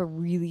 we have a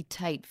really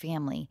tight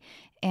family,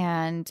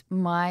 and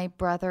my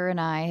brother and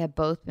I have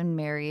both been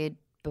married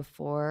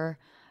before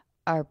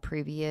our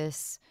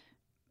previous,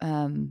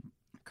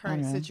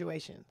 Current know.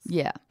 situations.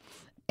 yeah,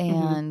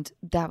 and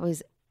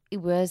it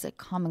was a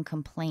common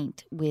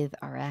complaint with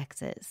our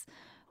exes,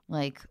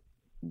 like,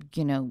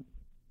 you know,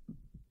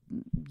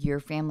 your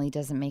family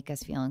doesn't make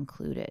us feel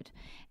included,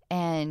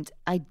 and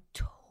I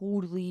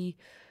totally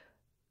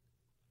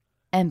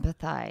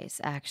empathize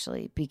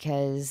actually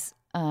because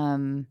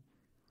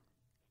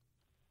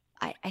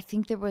I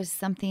think there was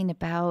something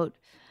about,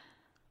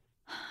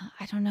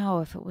 I don't know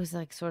if it was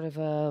like sort of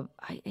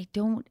I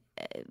don't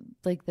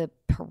like the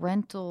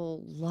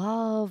parental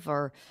love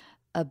or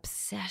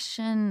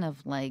obsession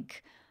of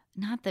like,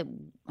 not that,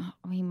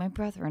 I mean, my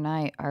brother and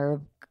I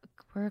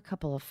we're a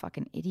couple of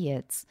fucking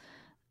idiots,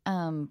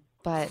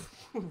 but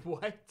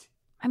What?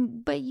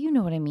 but you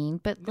know what I mean.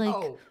 But like,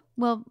 No.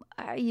 well,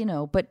 you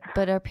know, but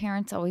our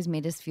parents always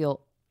made us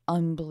feel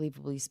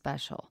unbelievably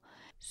special.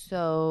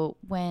 So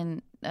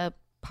when a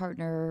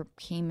partner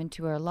came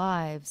into our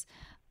lives,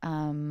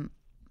 you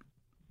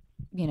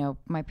know,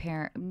 my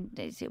parent,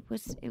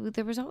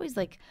 there was always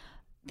like,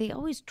 they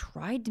always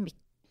tried to make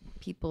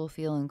people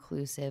feel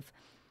inclusive,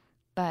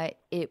 but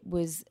it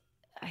was,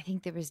 I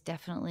think there was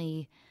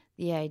definitely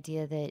the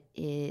idea that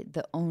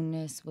the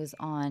onus was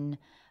on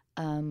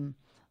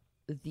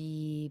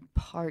the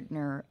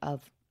partner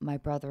of my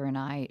brother and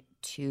I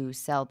to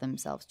sell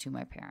themselves to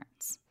my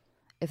parents,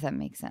 if that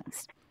makes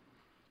sense.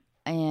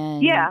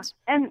 And Yeah,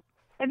 and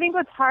I think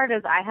what's hard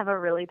is I have a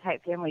really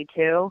tight family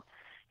too,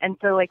 and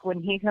so like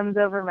when he comes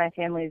over, my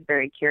family is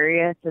very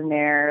curious and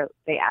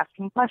they ask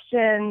him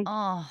questions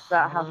oh,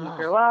 about how he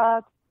grew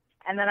up,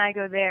 and then I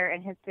go there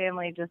and his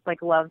family just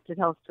like loves to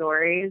tell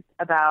stories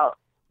about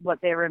what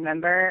they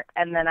remember,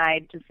 and then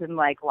I just am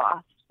like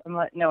lost.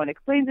 No one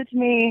explains it to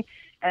me,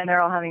 and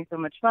they're all having so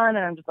much fun,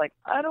 and I'm just like,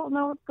 I don't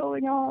know what's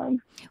going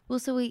on. Well,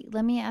 so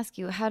let me ask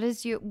you, how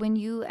does when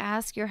you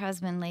ask your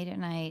husband late at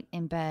night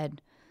in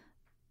bed,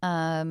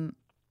 or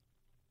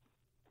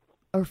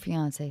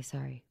fiance,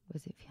 sorry,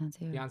 was it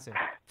fiance? Beyonce.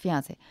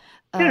 Fiance.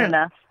 Soon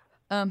enough.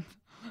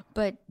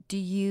 But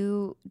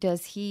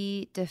does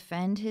he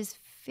defend his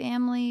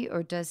family,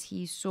 or does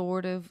he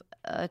sort of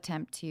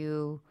attempt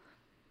to,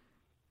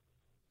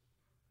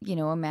 you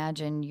know,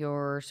 imagine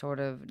you're sort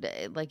of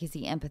like, is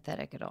he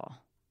empathetic at all?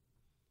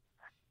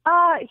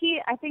 I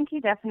think he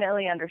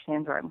definitely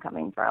understands where I'm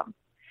coming from.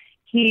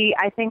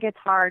 I think it's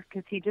hard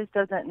because he just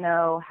doesn't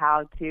know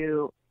how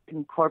to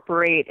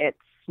incorporate it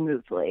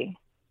smoothly.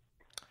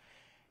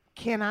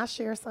 Can I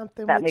share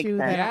something That with makes you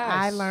sense. that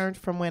I Yes. learned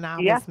from when I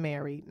Yeah. was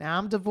married? Now,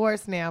 I'm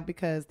divorced now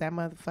because that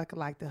motherfucker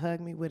liked to hug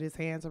me with his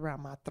hands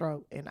around my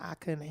throat, and I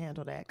couldn't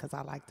handle that because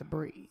I like to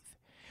breathe.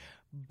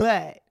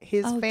 But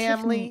his Oh,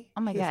 family, Tiffany.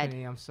 Oh my God.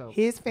 Tiffany, I'm so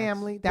his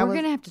family, that We're was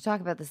going to have to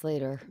talk about this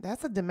later.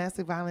 that's a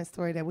domestic violence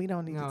story that we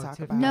don't need No, to talk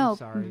Tiffany, about. No, I'm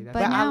sorry. but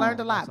But I now- learned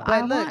a lot. I'm But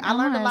sorry. look, I I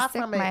learned a wanna lot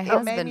stick from my it. It made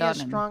husband me a on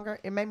him. stronger.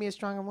 It made me a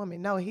stronger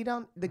woman. No, he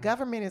don't. The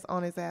government is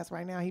on his ass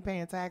right now. He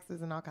paying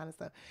taxes and all kind of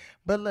stuff.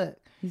 But look,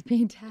 He's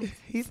being taxed.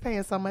 he's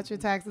paying so much in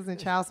taxes and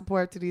child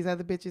support to these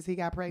other bitches he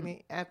got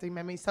pregnant after he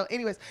met me. So,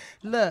 anyways,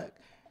 look.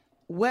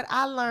 What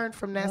I learned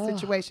from that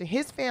situation,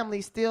 his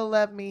family still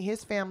love me.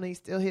 His family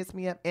still hits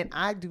me up, and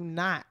I do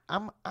not.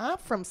 I'm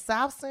from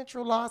South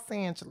Central Los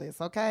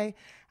Angeles, okay?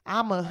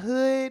 I'm a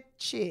hood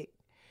chick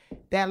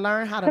that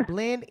learned how to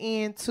blend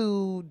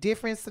into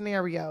different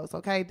scenarios,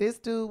 okay? This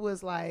dude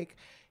was like,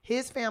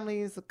 his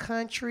family is a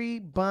country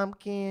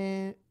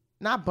bumpkin.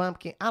 Not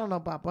bumpkin. I don't know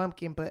about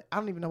bumpkin, but I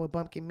don't even know what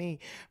bumpkin mean.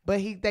 But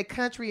they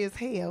country as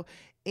hell,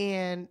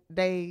 and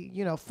they,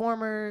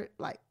 former,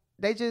 like,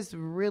 they just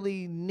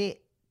really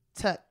knit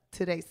tucked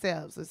to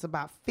themselves. It's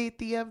about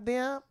 50 of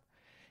them.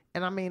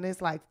 And I mean,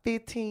 it's like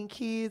 15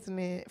 kids, and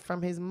then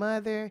from his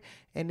mother,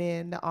 and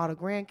then all the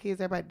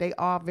grandkids, everybody, they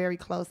all very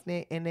close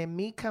knit. And then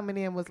me coming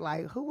in was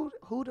like, who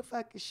the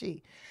fuck is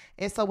she?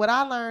 And so what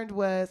I learned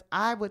was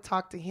I would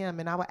talk to him,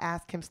 and I would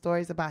ask him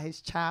stories about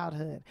his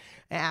childhood,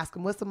 and ask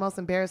him, what's the most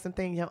embarrassing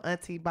thing your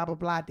auntie blah blah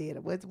blah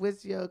did?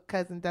 What's your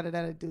cousin da da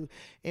da do?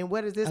 And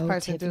what does this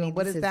person do? Tiffany, And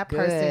what this does is that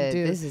person good.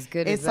 do? This is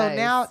good And so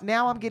advice.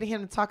 now I'm getting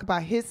him to talk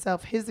about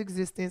himself, his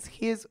existence,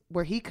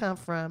 where he come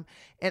from,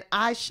 and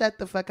I shut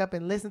the fuck up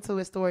and listen to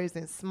his stories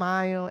and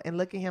smile and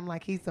look at him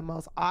like he's the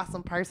most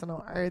awesome person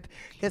on earth,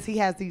 because he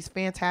has these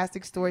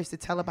fantastic stories to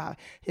tell about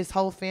his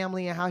whole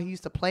family and how he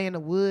used to play in the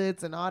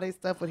woods and all this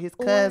stuff with his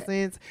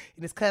cousins,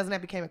 and his cousin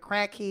that became a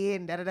crackhead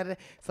and da da da.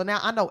 So now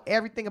I know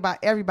everything about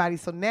everybody.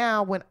 So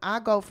now when I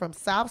go from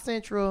South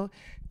Central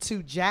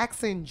to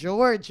Jackson,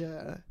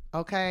 Georgia,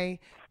 okay,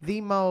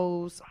 the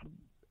most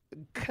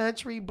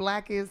country,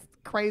 blackest,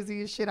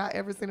 craziest shit I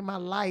ever seen in my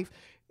life,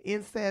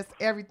 incest,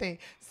 everything.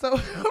 So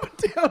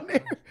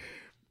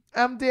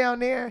I'm down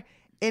there,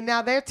 and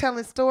now they're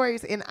telling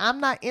stories, and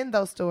I'm not in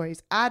those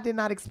stories. I did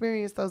not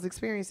experience those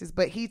experiences,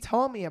 but he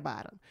told me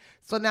about them.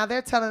 So now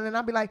they're telling, and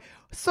I'll be like,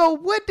 so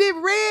what did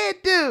Red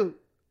do?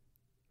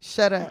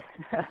 Shut up.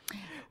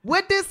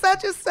 What did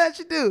such and such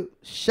do?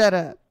 Shut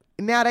up.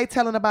 Now they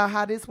telling about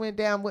how this went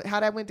down, how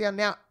that went down.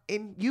 Now,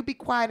 and you be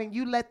quiet and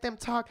you let them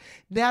talk.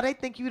 Now they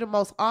think you the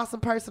most awesome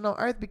person on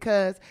earth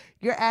because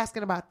you're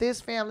asking about this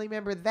family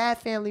member,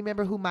 that family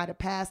member who might have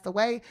passed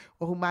away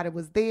or who might have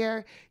was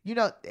there.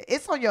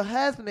 It's on your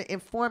husband to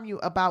inform you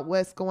about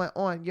what's going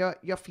on, your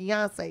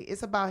fiance.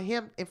 It's about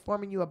him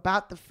informing you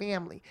about the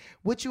family,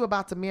 what you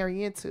about to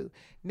marry into.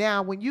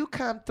 Now, when you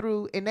come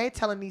through and they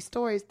telling these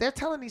stories, they're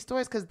telling these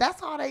stories because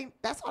that's all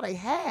they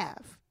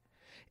have.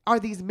 Are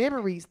these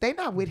memories. They're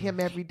not with him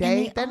every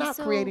day. They're not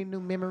creating new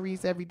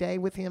memories every day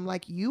with him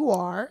like you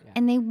are.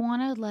 And they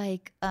want to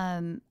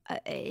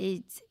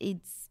it's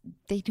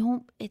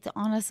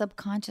on a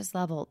subconscious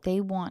level. They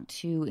want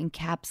to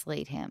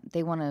encapsulate him.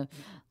 They want to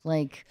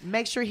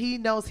make sure he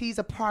knows he's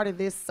a part of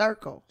this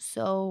circle.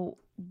 So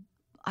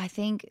I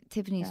think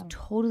Tiffany's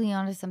totally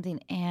onto something.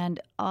 And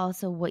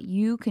also what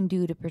you can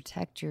do to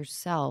protect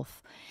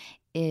yourself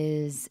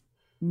is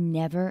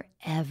never,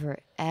 ever,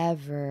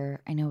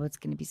 ever. I know it's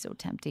going to be so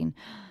tempting,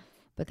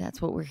 but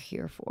that's what we're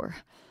here for.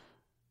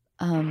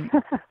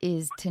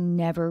 Is to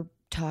never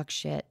talk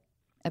shit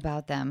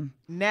about them.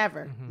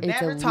 Never. Mm-hmm.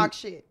 Never talk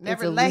shit.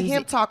 Never let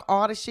him talk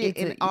all the shit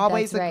and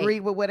always agree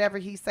with whatever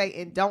he say,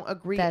 and don't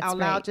agree out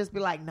loud. Right. Just be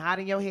like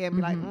nodding your head and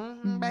be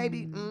like,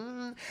 baby,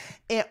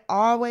 And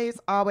always,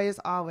 always,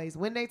 always,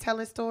 when they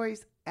telling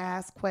stories,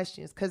 ask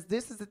questions. Because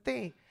this is the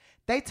thing.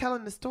 They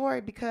telling the story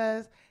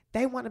because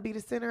they want to be the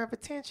center of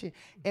attention.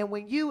 And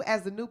when you,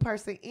 as the new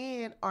person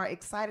in, are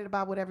excited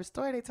about whatever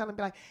story they tell them,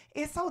 be like,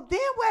 and so then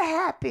what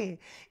happened?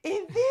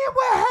 And then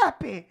what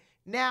happened?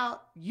 Now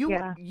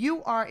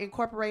you are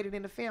incorporated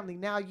in the family.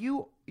 Now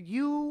you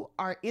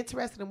are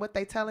interested in what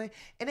they telling,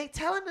 and they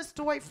telling the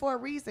story for a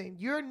reason.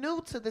 You're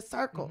new to the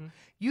circle. Mm-hmm.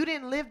 You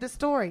didn't live the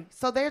story.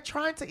 So they're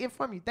trying to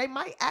inform you. They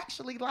might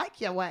actually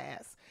like your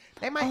ass.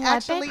 They might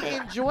actually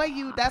enjoy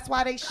you. That's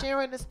why they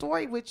sharing the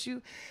story with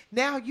you.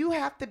 Now you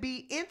have to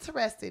be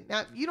interested.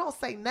 Now, if you don't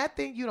say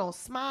nothing, you don't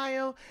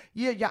smile,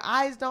 your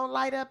eyes don't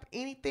light up,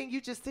 anything. You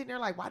just sitting there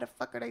like, why the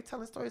fuck are they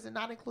telling stories and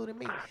not including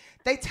me?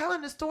 They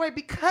telling the story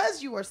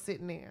because you are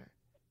sitting there.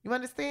 You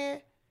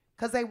understand?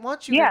 Because they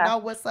want you to know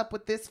what's up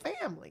with this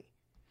family.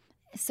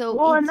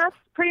 So and that's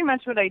pretty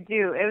much what I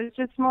do. It was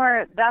just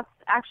more, that's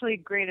actually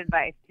great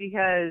advice,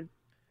 because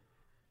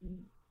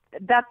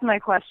that's my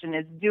question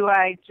is, do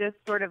I just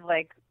sort of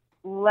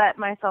let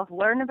myself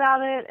learn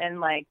about it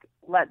and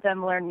let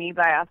them learn me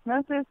by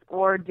osmosis,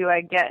 or do I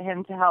get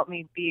him to help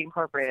me be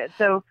incorporated?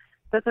 So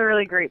that's a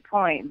really great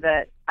point,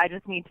 that I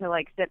just need to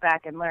sit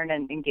back and learn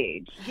and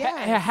engage.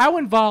 Yeah. How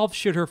involved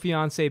should her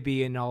fiance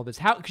be in all this?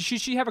 Should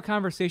she have a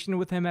conversation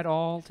with him at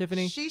all,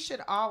 Tiffany? She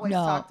should always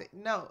talk to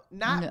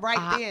not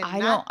right then. I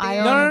don't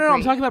No.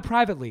 I'm talking about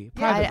privately.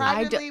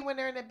 Privately when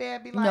they're in the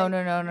bed, be like,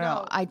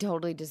 no. I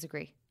totally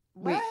disagree.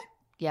 What?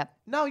 Yep.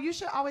 No, you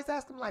should always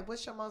ask them, like,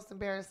 what's your most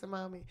embarrassing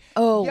moment?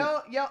 Oh.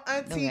 Your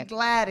auntie Okay.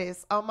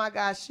 Gladys, oh my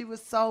gosh, she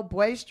was so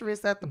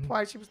boisterous at the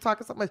party. She was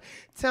talking so much.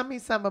 Tell me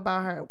something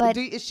about her. But-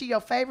 Is she your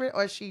favorite,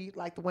 or is she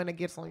like the one that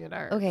gets on your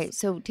nerves? Okay,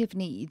 so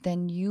Tiffany,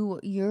 then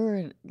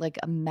you're like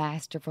a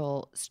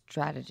masterful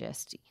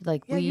strategist.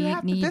 Like Yeah, we you have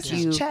to. need This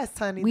you. is chess,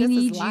 honey. We This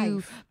need is you.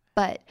 life.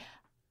 But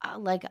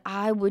like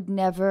I would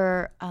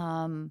never.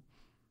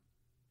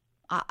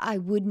 I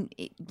wouldn't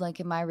like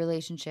in my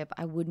relationship.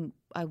 I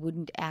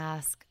wouldn't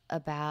ask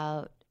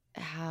about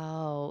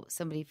how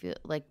somebody feel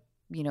like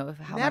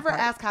how my Never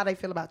partner- ask how they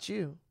feel about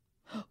you.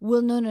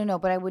 Well, no.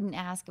 But I wouldn't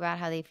ask about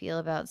how they feel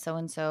about so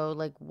and so,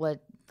 like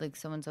what, like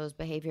so and so's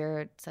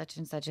behavior, such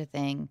and such a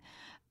thing,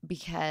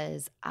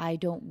 because I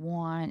don't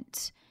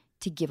want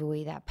to give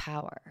away that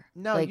power.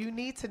 No, Like, you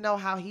need to know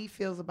how he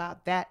feels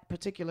about that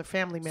particular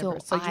family member,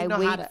 so you I know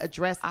how wait- to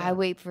address them. I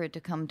wait for it to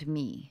come to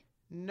me.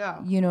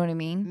 No. You know what I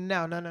mean?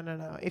 No.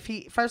 If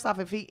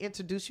he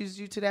introduces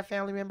you to that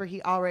family member,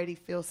 he already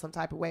feels some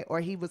type of way, or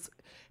he was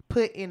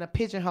put in a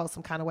pigeonhole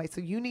some kind of way. So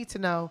you need to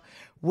know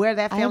where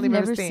that I've family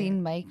member never stands.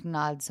 seen Mike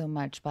nod so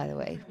much, by the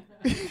way.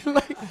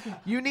 Like,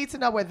 you need to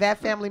know where that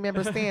family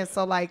member stands.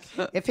 So like,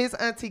 if his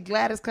auntie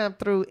Gladys come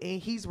through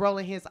and he's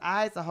rolling his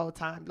eyes the whole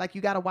time, like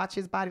you got to watch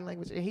his body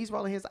language, and he's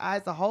rolling his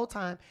eyes the whole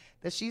time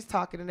that she's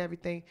talking and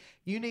everything,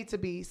 you need to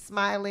be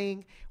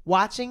smiling,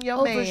 watching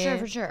your man.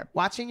 for sure.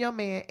 Watching your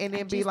man, and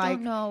then be just like,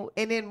 don't know.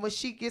 and then when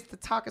she gets to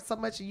talking so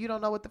much and you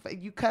don't know what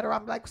you cut her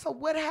off, like, so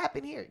what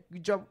happened here?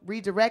 You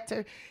redirect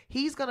her.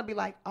 He's gonna be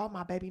like, oh,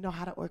 my baby know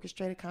how to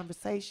orchestrate a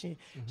conversation.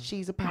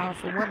 She's a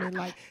powerful woman.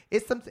 Like,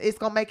 it's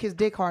gonna make his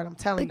dick hard. I'm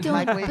telling But you.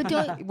 don't- Like but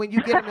don't- when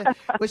you get him,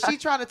 when she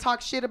trying to talk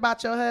shit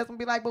about your husband,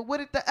 be like, but what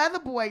did the other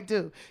boy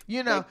do?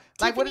 You know,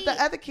 But like what did the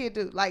Tiffany- other kid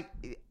do? Like,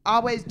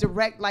 always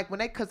direct, like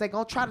because they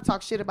gonna try to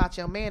talk shit about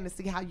your man to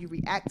see how you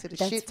react to the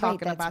That's shit right,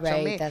 talking that's about right,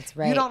 your man. that's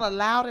You right. don't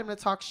allow them to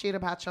talk shit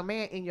about your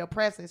man in your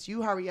presence.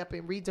 You hurry up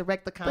and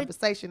redirect the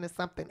conversation to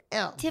something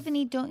else.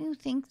 Tiffany, don't you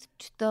think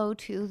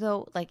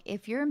though, like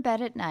if you're in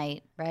bed at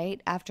night, right,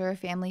 after a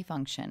family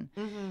function,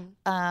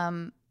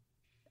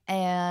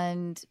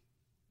 and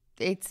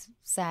it's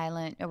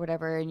silent or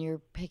whatever, and you're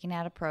picking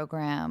out a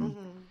program,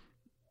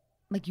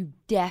 like you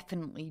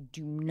definitely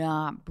do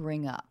not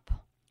bring up,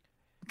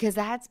 because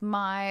that's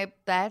my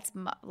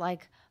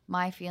like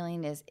my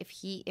feeling is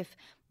if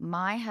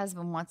my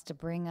husband wants to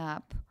bring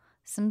up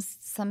some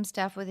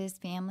stuff with his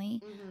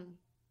family,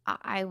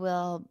 I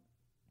will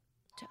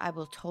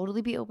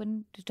totally be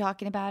open to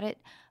talking about it,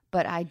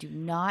 but I do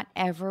not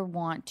ever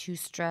want to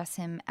stress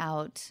him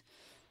out.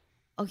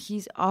 Oh,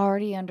 he's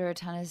already under a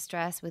ton of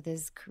stress with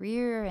his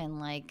career and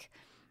like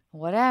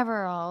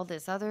whatever, all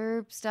this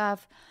other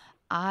stuff.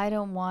 I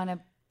don't want to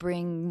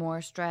bring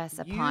more stress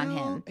upon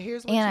him.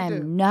 Here's what and you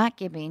I'm do. not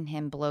giving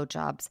him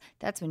blowjobs.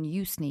 That's when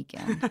you sneak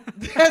in.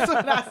 That's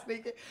what I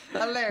sneak in.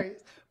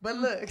 Hilarious. But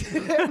look,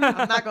 I'm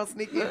not going to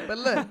sneak in, but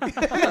look.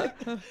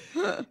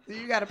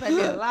 You got to pay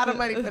me a lot of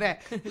money for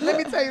that. Let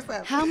me tell you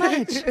something. How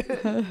much?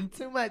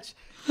 Too much.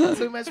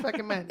 Too much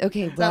fucking money.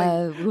 Okay,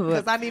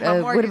 Because I need my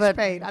what mortgage about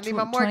paid. I need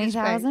my mortgage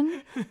paid.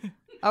 20,000?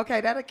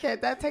 Okay,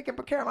 that taking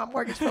care of my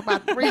mortgage for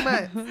about 3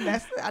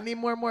 months. I need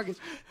more mortgage.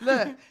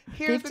 Look,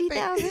 here's the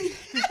thing.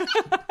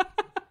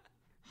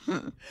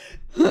 50,000?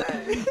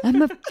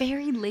 I'm a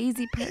very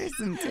lazy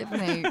person,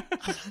 Tiffany.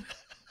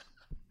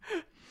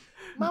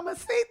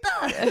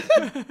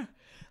 Mamacita.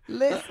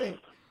 Listen,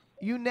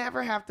 you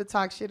never have to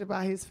talk shit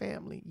about his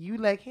family. You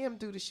let him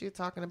do the shit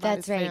talking about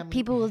That's his right. family.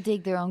 People will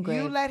dig their own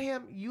grave.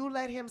 You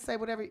let him say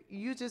whatever.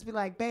 You just be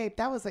like, babe,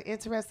 that was an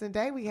interesting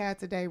day we had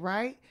today,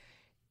 right?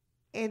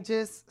 And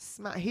just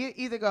smile. He'll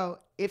either go,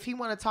 if he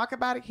want to talk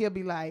about it, he'll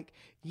be like,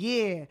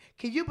 yeah,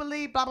 can you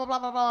believe blah, blah, blah,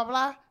 blah, blah,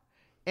 blah?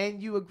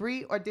 And you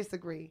agree or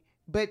disagree.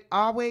 But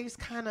always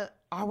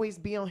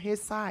be on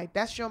his side.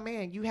 That's your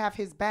man. You have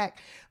his back.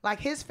 Like,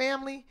 his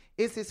family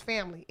is his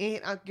family.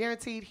 And I'm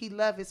guaranteed he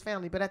love his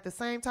family. But at the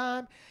same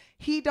time,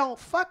 he don't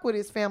fuck with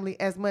his family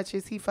as much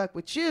as he fuck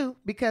with you,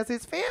 because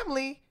his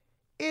family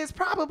is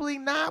probably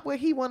not what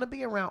he want to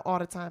be around all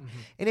the time.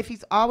 And if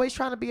he's always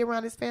trying to be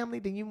around his family,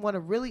 then you want to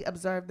really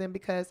observe them,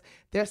 because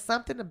there's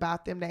something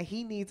about them that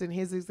he needs in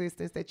his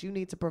existence that you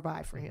need to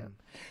provide for him.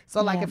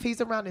 So like, Yeah. if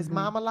he's around his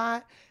mom a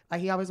lot, like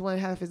he always want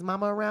to have his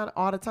mama around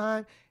all the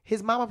time,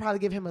 his mama probably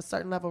give him a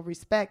certain level of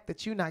respect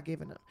that you're not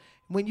giving him.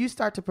 When you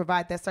start to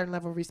provide that certain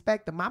level of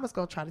respect, the mama's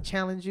going to try to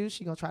challenge you.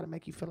 She's going to try to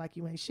make you feel like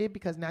you ain't shit,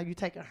 because now you're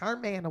taking her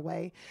man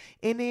away.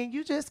 And then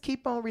you just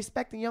keep on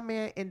respecting your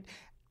man and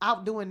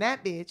outdoing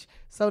that bitch.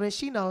 So then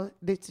she know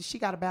that she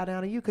got to bow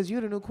down to you, because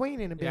you're the new queen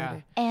in the Yeah.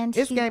 building. And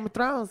It's he- Game of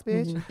Thrones,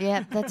 bitch.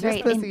 Yeah, that's This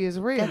right. pussy And is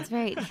real. That's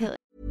right.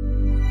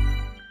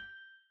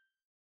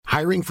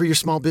 Hiring for your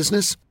small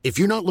business? If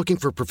you're not looking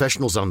for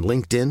professionals on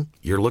LinkedIn,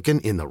 you're looking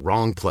in the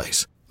wrong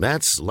place.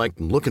 That's like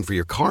looking for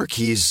your car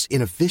keys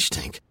in a fish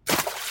tank.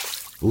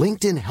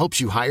 LinkedIn helps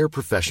you hire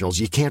professionals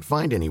you can't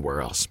find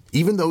anywhere else,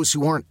 even those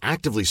who aren't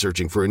actively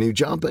searching for a new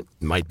job but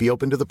might be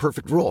open to the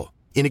perfect role.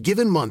 In a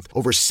given month,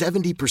 over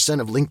 70%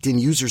 of LinkedIn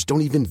users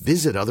don't even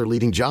visit other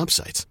leading job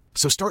sites.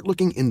 So start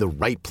looking in the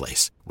right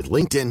place. With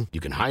LinkedIn, you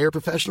can hire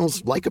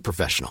professionals like a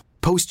professional.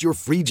 Post your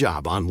free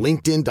job on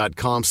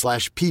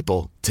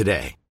linkedin.com/people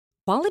today.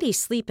 Quality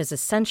sleep is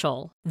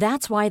essential.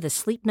 That's why the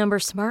Sleep Number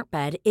Smart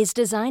Bed is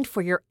designed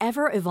for your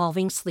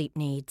ever-evolving sleep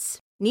needs.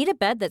 Need a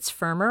bed that's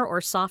firmer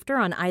or softer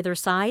on either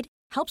side?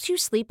 Helps you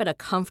sleep at a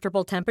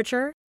comfortable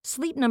temperature?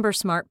 Sleep Number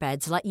Smart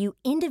Beds let you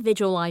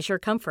individualize your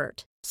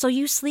comfort, so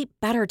you sleep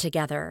better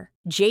together.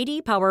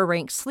 JD Power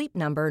ranks Sleep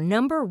Number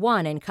number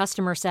 1 in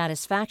customer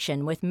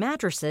satisfaction with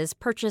mattresses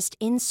purchased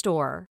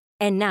in-store.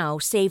 And now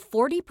save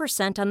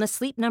 40% on the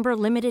Sleep Number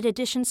Limited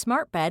Edition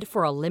Smart Bed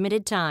for a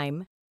limited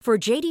time. For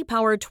JD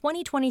Power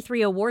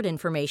 2023 award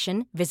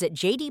information, visit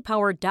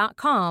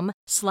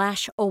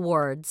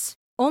jdpower.com/awards.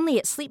 Only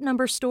at Sleep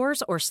Number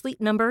stores or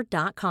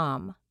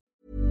sleepnumber.com.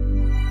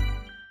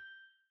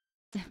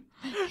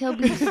 He'll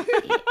be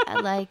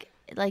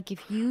like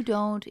if you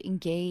don't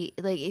engage,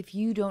 like if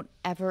you don't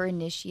ever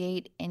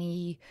initiate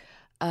any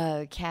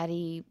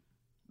catty,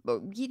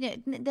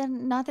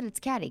 then not that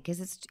it's catty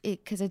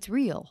because it's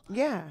real.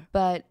 Yeah.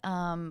 But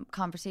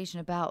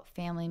conversation about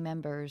family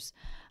members.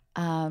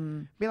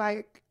 Be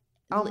like,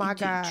 oh my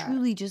God.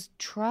 Truly just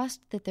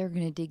trust that they're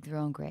going to dig their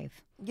own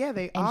grave. Yeah,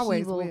 they and always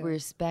he will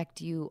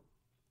respect you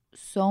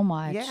so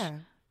much. Yeah.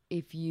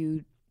 If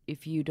you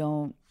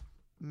don't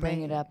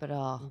bring it up at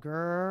all.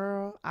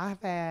 Girl,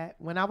 I've had,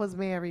 when I was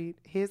married,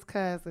 this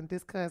cousin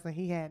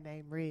he had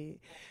named Red,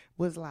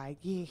 was like,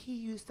 yeah, he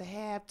used to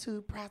have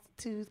 2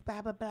 prostitutes,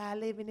 blah, blah, blah,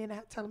 living in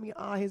out, telling me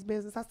all his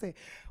business. I said,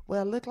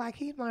 well, look like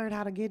he learned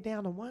how to get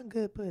down to one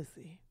good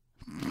pussy.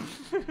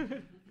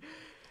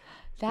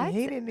 That's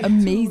he didn't need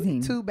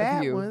amazing. Two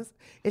bad you. ones.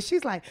 And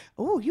she's like,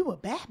 oh, you a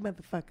bad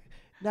motherfucker.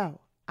 No,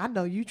 I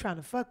know you trying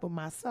to fuck with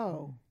my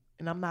soul.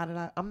 And I'm not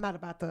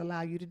about to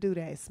allow you to do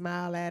that.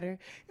 Smile at her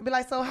and be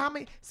like, so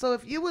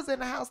if you was in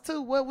the house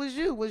too, what was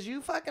you? Was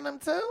you fucking him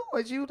too?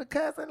 Was you the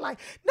cousin? Like,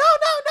 no,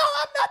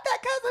 I'm not that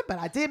cousin. But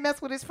I did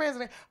mess with his friends.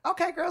 And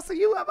okay, girl, so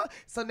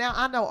now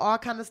I know all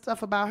kind of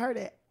stuff about her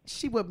that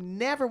she would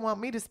never want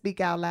me to speak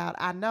out loud.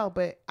 I know,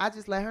 but I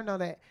just let her know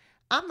that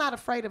I'm not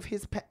afraid of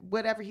his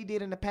whatever he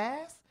did in the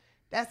past.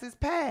 That's his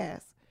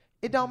past.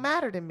 It don't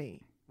matter to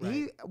me.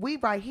 Right. We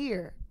right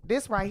here.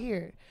 This right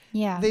here.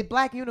 Yeah. The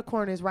black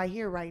unicorn is right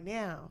here, right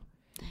now.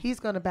 He's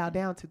going to bow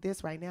down to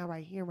this right now,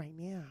 right here, right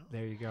now.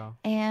 There you go.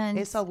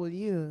 And so will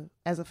you,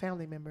 as a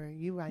family member.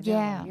 You right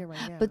now, right here,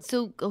 right now. But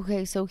so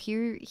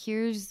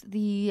here's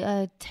the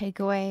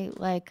takeaway,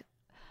 like,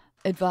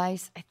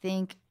 advice. I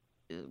think,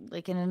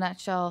 like, in a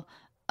nutshell,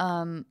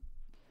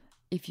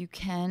 if you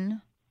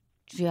can,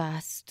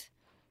 just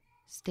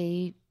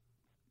stay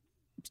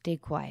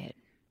quiet.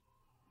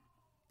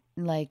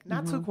 Like,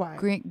 not too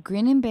quiet.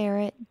 Grin and bear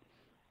it.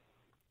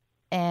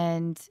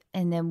 And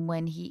then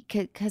when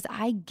because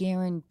I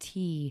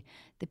guarantee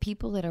the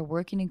people that are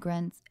working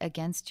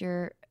against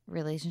your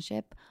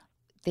relationship,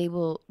 they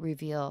will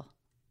reveal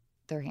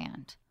their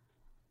hand.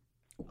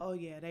 Oh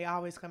yeah, they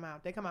always come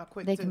out. They come out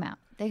quick. They come out.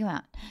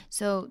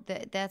 So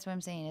that's what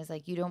I'm saying is,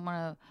 like, you don't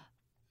want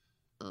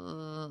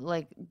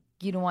to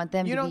you don't want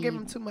them. You don't give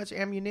them too much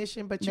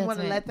ammunition, but you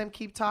want to let them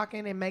keep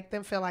talking and make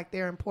them feel like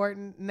they're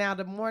important. Now,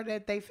 the more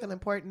that they feel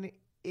important,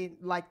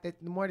 the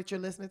more that you're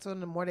listening to them,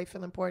 the more they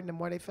feel important, the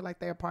more they feel like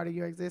they're a part of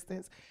your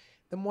existence,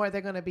 the more they're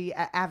going to be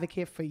an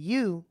advocate for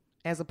you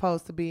as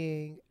opposed to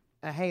being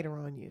a hater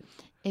on you.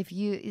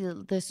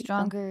 The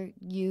stronger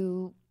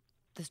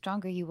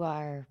you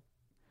are,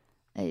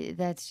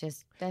 that's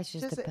just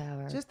the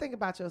power. Just think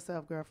about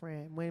yourself,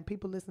 girlfriend. When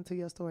people listen to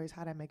your stories,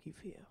 how that make you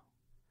feel?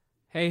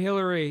 Hey,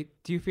 Hillary,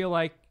 do you feel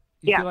like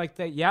feel like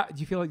that? Yeah. Do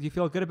you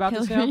feel good about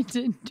this now?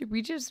 Did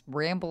we just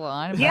ramble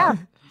on? Yeah.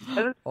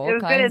 It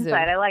was good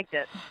insight. I liked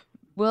it.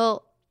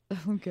 Well,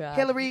 oh God.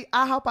 Hillary,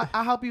 I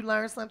hope you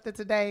learned something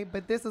today,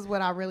 but this is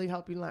what I really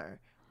hope you learn.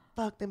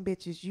 Fuck them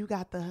bitches. You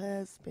got the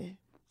husband.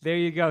 There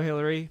you go,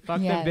 Hillary.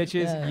 Fuck them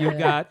bitches. You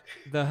got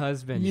the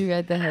husband. You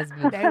got the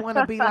husband. They want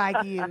to be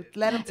like you.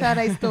 Let them tell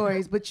their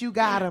stories, but you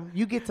got them.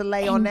 You get to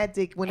lay on that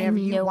dick whenever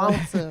you want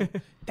to.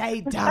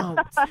 They don't.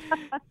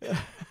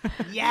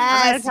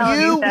 Yes,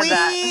 you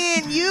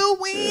win. You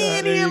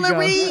win,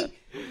 Hillary.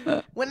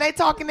 When they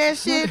talking that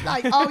shit,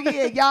 like, oh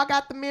yeah, y'all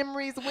got the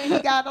memories of when he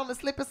got on the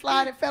slip and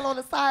slide and fell on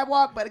the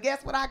sidewalk, but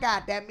guess what I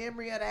got? That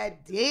memory of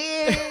that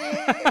dick.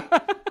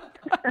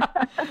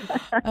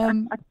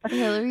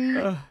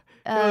 Hillary.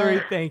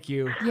 Hillary, thank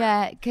you.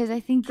 Yeah, because I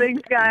think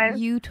thanks, guys.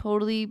 You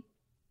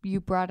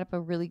brought up a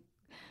really,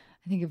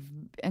 I think,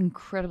 an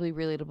incredibly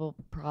relatable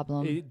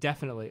problem.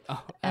 Definitely.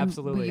 Oh,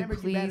 absolutely. Will you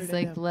please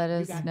let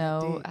us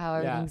know how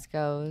everything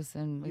goes,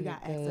 and you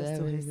got access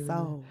to his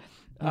soul.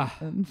 They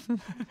don't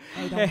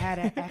have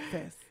that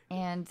access.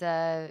 And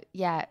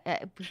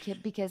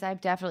because I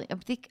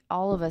think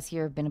all of us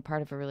here have been a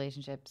part of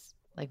relationships,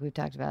 like we've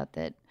talked about,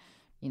 that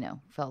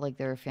felt like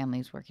there were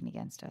families working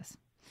against us.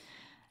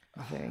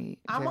 very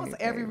Almost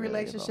very, every very relatable.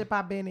 relationship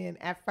I've been in,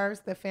 at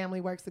first the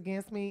family works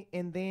against me,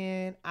 and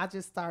then I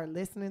just start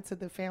listening to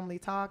the family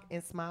talk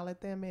and smile at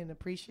them and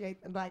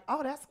appreciate them. Like,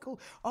 oh, that's cool.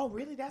 Oh,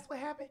 really? That's what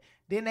happened?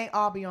 Then they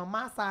all be on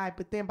my side,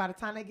 but then by the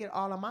time they get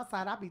all on my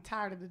side, I'll be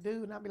tired of the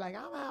dude, and I'll be like,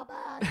 I'm out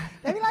bad.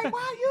 They be like,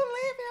 why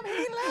you leave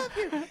him?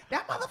 He love you.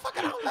 That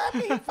motherfucker don't love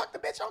me. He fucked the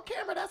bitch on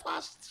camera. That's why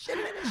I shit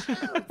him in his shoes.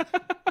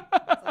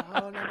 That's a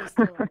whole nother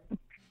story.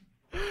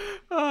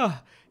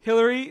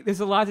 Hillary,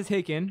 there's a lot to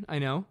take in, I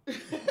know.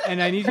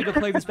 And I need you to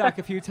play this back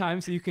a few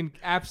times so you can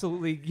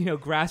absolutely,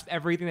 grasp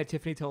everything that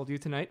Tiffany told you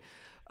tonight.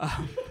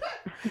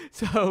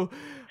 So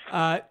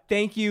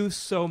thank you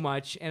so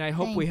much. And I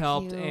hope we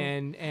helped. you.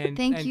 And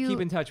Thank you.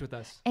 keep in touch with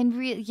us. And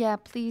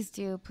please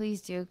do,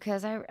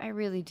 because I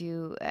really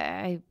do.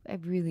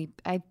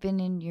 I've been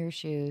in your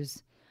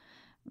shoes,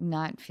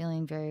 not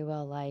feeling very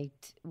well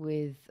liked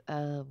with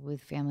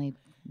family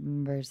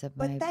members of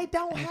my But they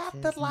don't have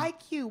exes to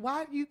like you.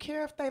 Why do you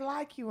care if they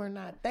like you or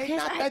not? They 'Cause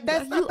not.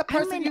 That's not the I'm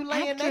person an you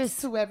laying actress.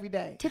 next to every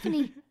day.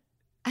 Tiffany,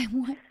 I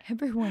want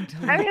everyone to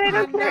I mean, I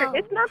don't I care. know.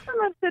 It's not so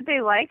much that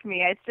they like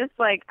me. It's just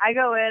like I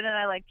go in and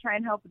I like try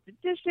and help with the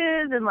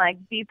dishes and like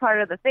be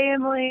part of the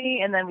family,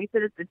 and then we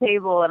sit at the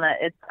table and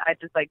I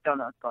just like don't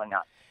know what's going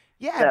on.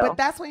 Yeah, So- but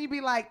that's when you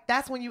be like,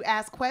 that's when you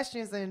ask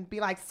questions and be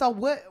like, so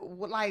what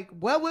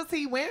was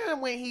he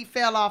wearing when he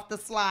fell off the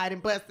slide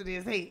and busted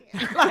his head?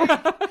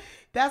 Like,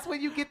 that's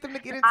when you get them to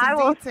get into I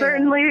will detail.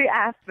 certainly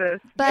ask this.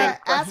 But- Yeah, those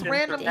ask questions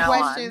random from now on.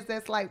 questions.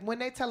 That's like when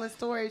they telling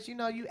stories, you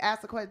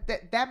ask a question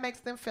that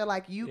makes them feel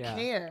like you Yeah.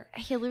 care.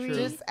 Hillary. True.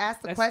 Just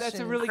ask the That's questions.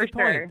 a really For good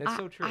point. sure. That's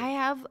so true. I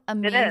have It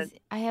is. amazing.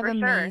 I have for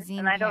amazing sure.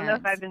 And I don't know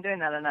if parents. I've been doing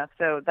that enough.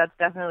 So that's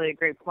definitely a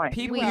great point.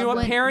 People, Wait, you know what?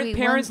 wait,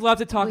 Parents wait, love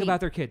to talk wait. about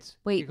their kids.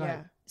 Wait, Go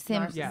ahead.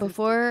 Sim, Narcissistic.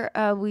 before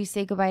we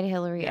say goodbye to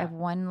Hillary, Yeah. I have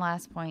one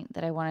last point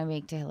that I want to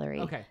make to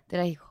Hillary. Okay.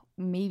 That I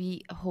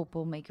maybe hope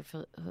will make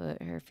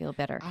her feel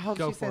better. I hope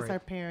Go she for says it. her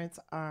parents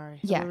are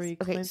Yes. Hillary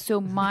Okay. Clinton.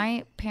 So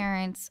my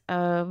parents,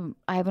 I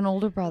have an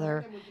older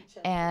brother,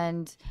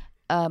 and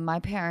my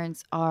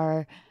parents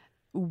are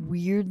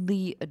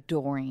weirdly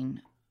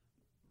adoring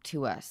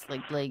to us.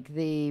 Like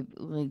they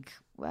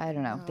I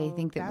don't know. They No,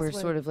 think that that's we're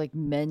what- sort of like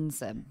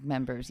men's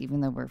members, even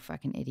though we're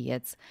fucking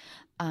idiots.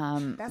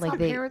 That's like how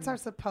they, parents are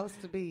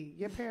supposed to be.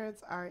 Your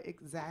parents are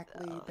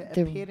exactly the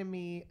they're-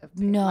 epitome of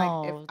No,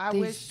 like, if I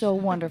they're wish, so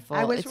wonderful.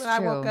 I wish It's when I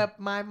woke true. up,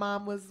 my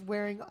mom was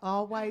wearing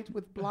all white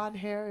with blonde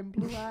hair and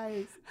blue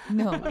eyes.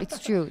 No, it's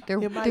true. They're,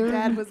 And my they're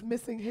dad was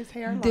missing his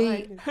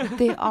hairline.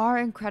 they are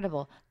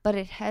incredible, but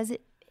it has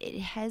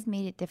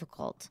made it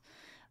difficult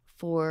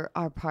for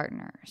our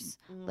partners.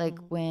 Like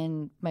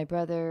when my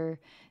brother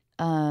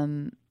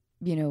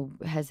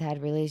has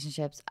had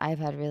relationships, I've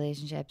had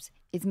relationships,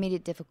 it's made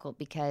it difficult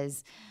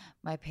because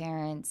my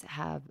parents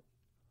have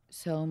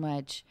so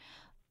much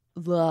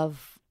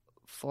love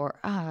for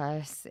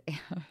us,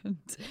 and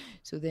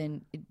so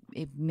then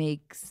it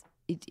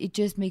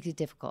just makes it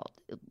difficult.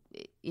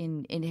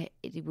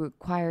 It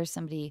requires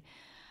somebody.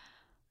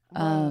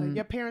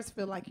 Your parents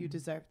feel like you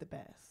deserve the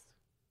best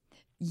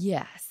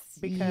Yes,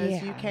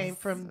 because you came yes.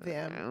 from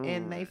them,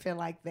 and they feel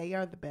like they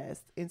are the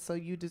best, and so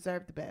you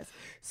deserve the best.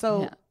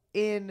 So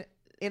in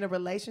a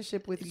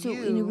relationship with So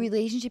you, in a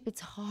relationship,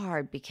 it's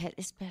hard because,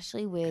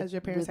 especially because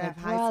your parents with have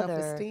my high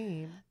brother,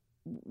 self-esteem.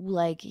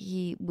 like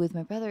with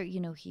my brother,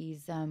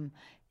 he's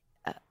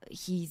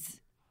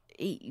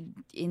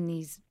in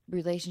these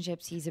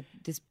relationships. He's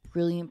this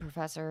brilliant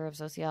professor of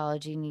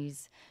sociology, and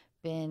he's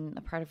been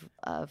a part of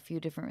a few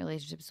different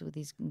relationships with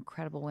these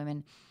incredible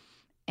women,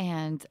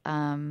 and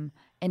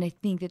I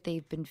think that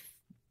they've been.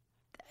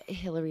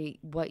 Hillary,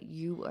 what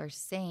you are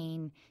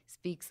saying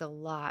speaks a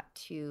lot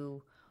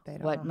to They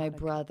don't what know my how to-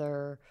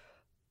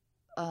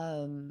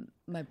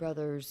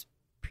 brother's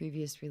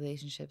previous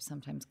relationships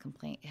sometimes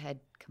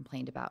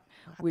complained about,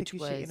 I which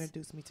think you should was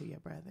introduce me to your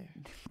brother.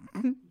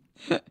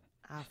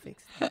 I'll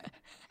fix that.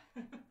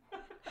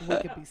 We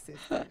could be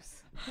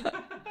sisters.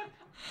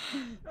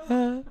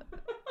 I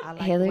like the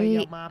way Hillary,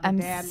 your mom and I'm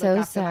dad so look.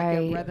 I feel like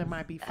sorry. your brother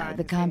might be fine.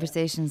 The as hell.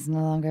 conversation's no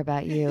longer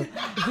about you.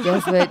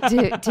 Guess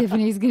what?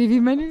 Tiffany's gonna be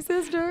my new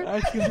sister.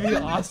 That's going to be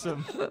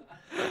awesome. Oh,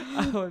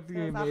 it's going to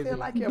be 'Cause I amazing. feel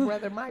like your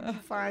brother might be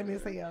fine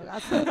as hell. I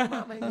see your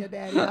mama and your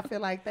daddy. I feel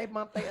like they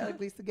bump their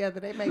uglies together.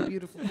 They make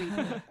beautiful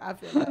people. I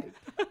feel like.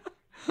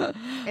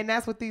 And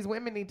that's what these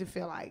women need to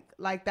feel like.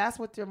 Like, that's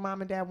what your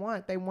mom and dad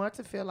want. They want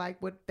to feel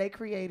like what they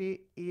created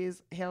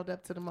is held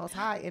up to the most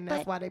high. And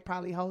that's But- why they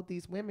probably hold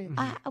these women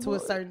I- to well,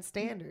 a certain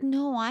standard.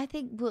 No, I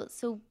think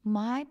so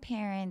my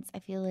parents, I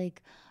feel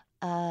like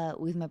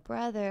with my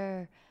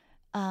brother,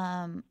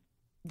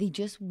 they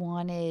just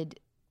wanted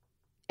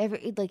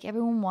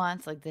everyone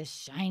wants like this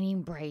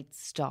shining bright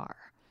star.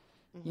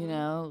 You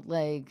know,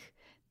 like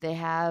they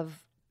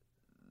have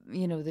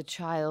the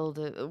child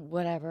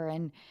whatever,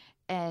 and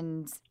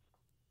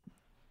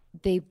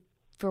they,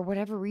 for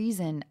whatever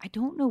reason, I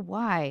don't know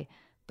why,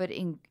 but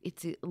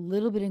it's a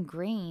little bit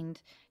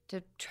ingrained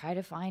to try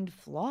to find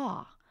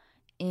flaw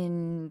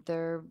in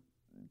their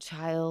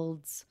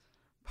child's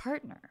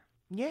partner.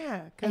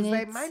 Yeah, because And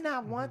they it's- might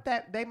not want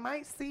that. They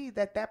might see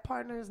that that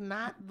partner is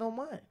not the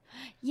one.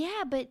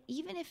 Yeah, but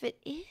even if it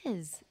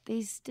is,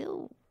 they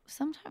still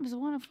sometimes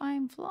want to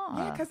find flaws.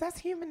 Yeah, because that's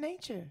human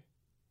nature.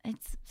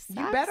 It's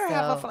You better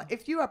have a flaw.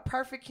 If you're a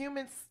perfect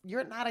human,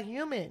 you're not a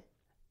human.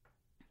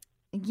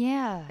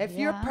 Yeah. If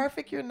you're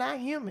perfect, you're not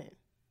human.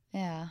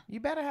 Yeah, You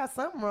better have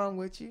something wrong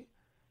with you.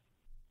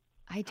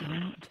 I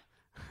don't.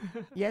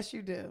 Yes,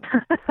 you do.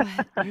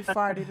 But You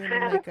farted in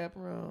the makeup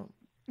room.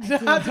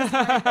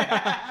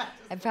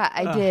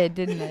 I did,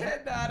 didn't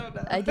I? No, I don't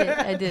know. I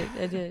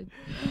did.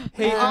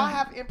 We all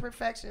have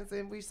imperfections,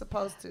 and we're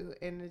supposed to,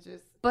 and it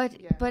just. But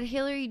yeah. but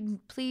Hillary,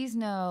 please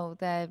know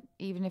that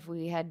even if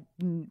we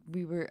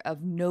were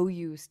of no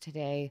use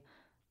today,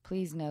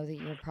 please know that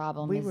your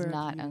problem We is were of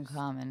not use.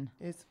 uncommon.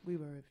 We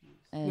were abused.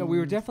 Yeah, we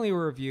were And- definitely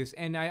reviews,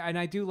 and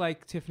I do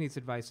like Tiffany's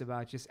advice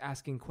about just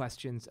asking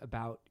questions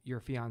about your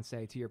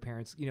fiance to your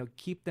parents. You know,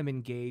 keep them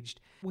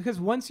engaged, because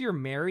once you're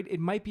married, it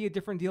might be a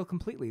different deal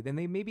completely. Then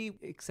they may be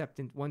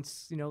acceptant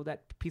once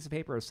that piece of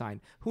paper is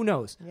signed. Who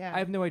knows? Yeah. I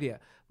have no idea.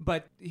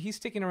 But he's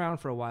sticking around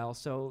for a while,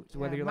 so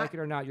whether Yeah, you like it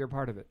or not, you're a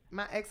part of it.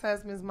 My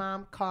ex-husband's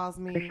mom calls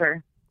me For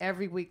sure.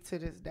 every week to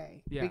this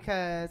day Yeah.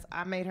 because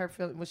I made her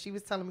feel, when she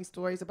was telling me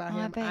stories about Oh,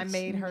 I him, bet I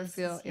made she her misses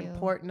feel you.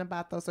 important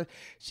about those. So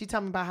she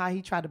told me about how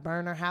he tried to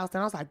burn her house,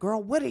 and I was like,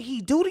 girl, what did he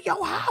do to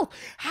your house?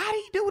 How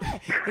did he do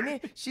that? And then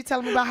she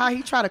telling me about how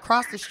he tried to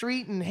cross the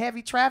street in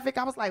heavy traffic.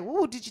 I was like,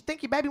 ooh, did you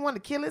think your baby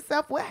wanted to kill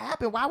himself? What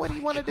happened? Why would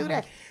he want to do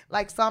that?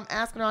 Like, so I'm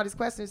asking her all these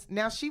questions.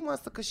 Now she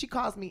wants to, because she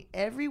calls me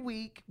every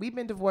week. We've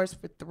been divorced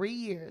for 3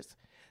 years.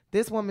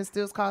 This woman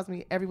still calls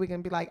me every week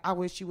and be like, I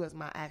wish you was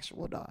my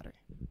actual daughter.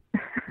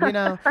 And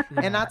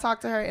I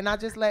talk to her, and I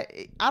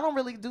don't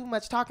really do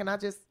much talking.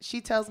 She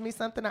tells me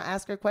something, I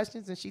ask her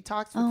questions, and she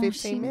talks for 15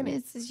 she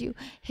minutes. misses you,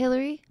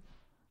 Hillary.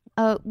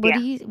 What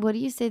do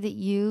you say that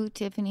you,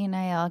 Tiffany, and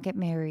I all get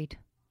married?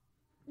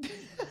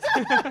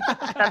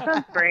 That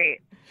sounds great.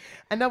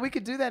 I know we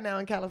could do that now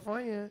in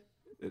California.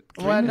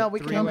 Well, no, we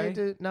can't Three-way? really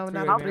do. No, not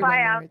Three-way I'll three-way fly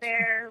marriage. out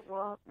there.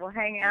 We'll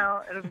hang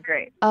out. It'll be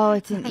great. Oh,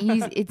 it's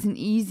an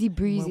easy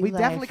breezy. Well, we life.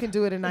 definitely can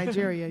do it in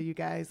Nigeria, you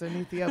guys, or in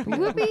Ethiopia. We can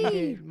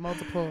Whoopee. get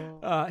multiple.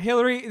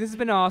 Hillary, this has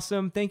been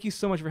awesome. Thank you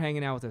so much for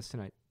hanging out with us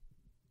tonight.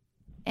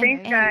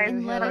 Thanks, guys.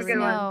 And let Have a us good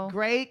one. know.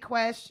 Great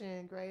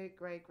question. Great.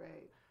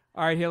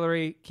 All right,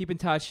 Hillary, keep in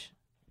touch.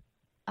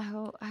 I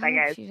hope Bye,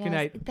 guys. she does. Good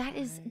night. That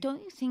is.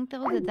 Don't you think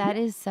though that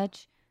is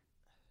such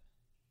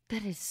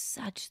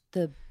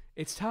the.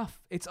 It's tough.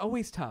 It's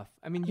always tough.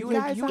 I mean, you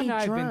guys and are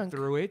I have been drunk.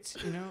 through it.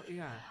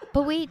 Yeah.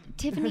 But wait,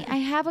 Tiffany, I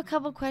have a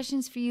couple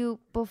questions for you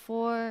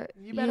before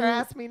You better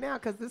ask me now,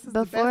 because this is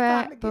the best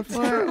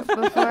before time to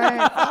get before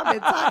I'm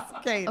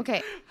intoxicated.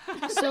 Okay,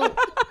 so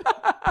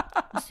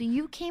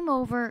you came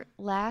over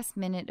last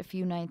minute a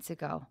few nights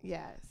ago.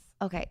 Yes.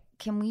 Okay,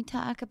 can we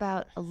talk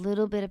about a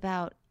little bit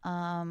about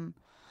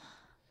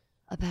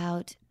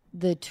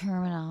the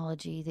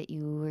terminology that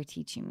you were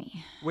teaching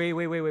me? Wait.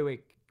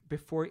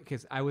 Before,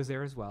 because I was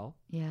there as well.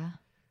 Yeah.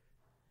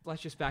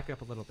 Let's just back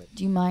up a little bit.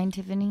 Do you mind,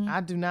 Tiffany?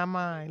 I do not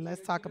mind.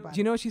 Let's talk about Do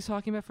you know what she's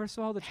talking about, first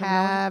of all? The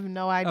terminology? Have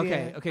no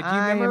idea. Okay. Do you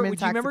I am remember you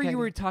intoxicated.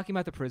 were talking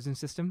about the prison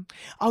system?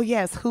 Oh,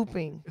 yes,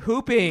 hooping.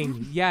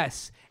 Hooping,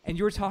 yes. And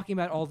you were talking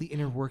about all the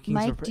inner workings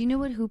of Mike, do you know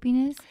what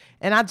hooping is?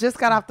 And I just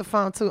got off the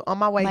phone, too. On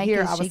my way Mike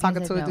here, is I was shaking talking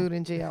his to a head no. dude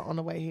in jail on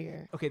the way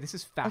here. Okay, this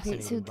is Okay,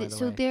 fascinating. by the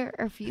so way. there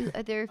are a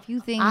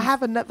few things. I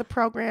have another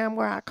program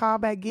where I call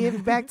back,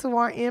 give back to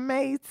our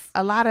inmates.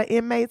 A lot of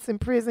inmates in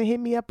prison hit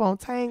me up on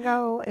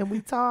Tango, and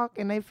we talk,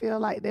 and they feel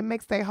like it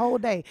makes their whole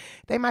day.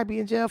 They might be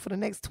in jail for the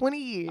next 20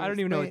 years. I don't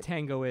even know what but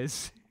Tango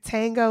is.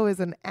 Tango is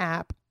an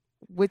app,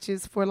 which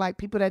is for like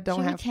people that don't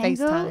Should have we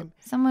tango FaceTime.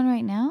 someone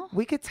right now?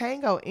 We could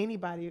tango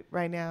anybody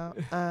right now.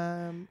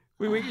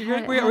 Wait, you're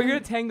going to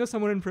tango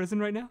someone in prison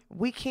right now?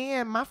 We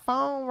can. My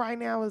phone right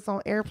now is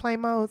on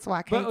airplane mode, so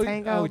I can't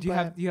tango. Do you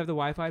have the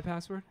Wi-Fi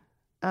password?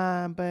 no,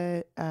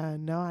 I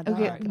don't.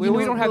 Okay, All right. you We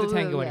know- don't have to well,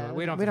 tango yeah. anymore.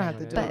 We don't We don't have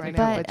have to to do tango it right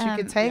anymore. now, but, but you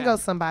can um, tango yeah.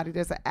 somebody.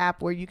 There's an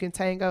app where you can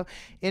tango,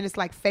 and it's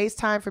like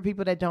FaceTime for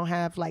people that don't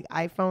have like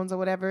iPhones or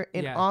whatever.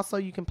 And Yeah. also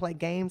you can play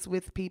games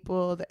with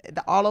people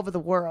all over the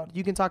world.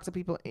 You can talk to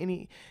people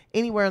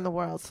anywhere in the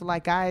world. So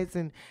like guys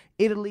in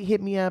Italy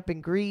hit me up,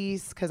 in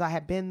Greece, because I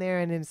had been there,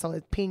 and then so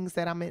it pings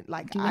that I'm in,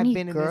 like Do I've any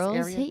been in girls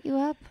this area. hit you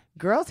up?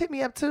 Girls hit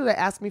me up too to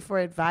ask me for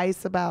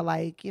advice about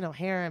like,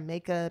 hair and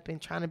makeup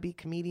and trying to be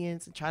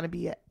comedians and trying to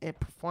be a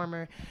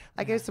performer.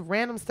 Like it's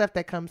random stuff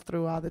that comes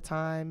through all the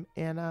time.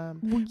 And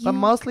but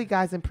mostly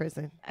guys in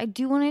prison. I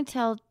do want to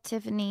tell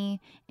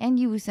Tiffany and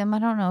you, Sam, I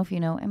don't know if you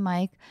know, and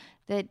Mike,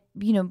 that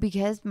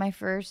because my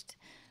first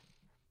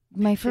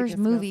smells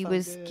movie so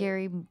was good.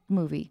 Scary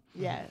Movie.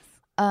 Yes.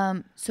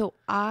 So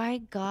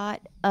I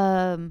got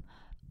a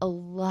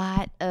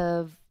lot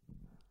of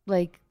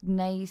like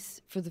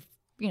nice for the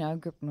I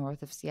grew up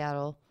north of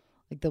Seattle,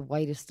 like the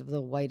whitest of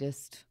the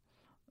whitest,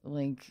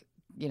 like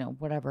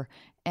whatever,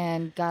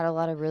 and got a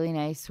lot of really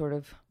nice sort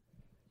of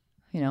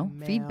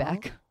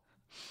feedback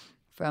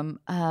from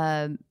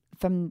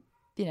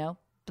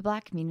the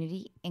Black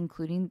community,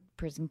 including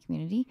prison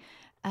community,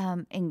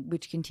 and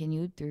which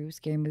continued through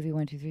Scary Movie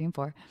 1, 2, 3, and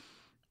 4.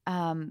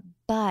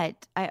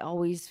 But I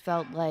always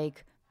felt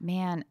like,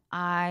 man,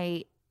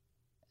 I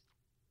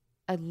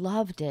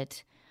loved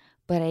it,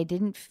 but I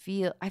didn't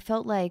feel. I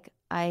felt like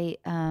I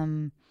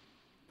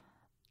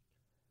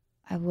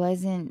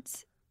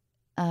wasn't.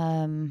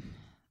 Like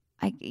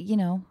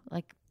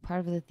part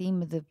of the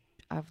theme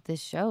of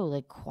this show,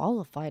 like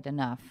qualified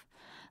enough,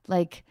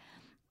 like.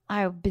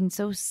 I've been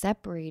so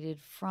separated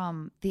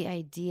from the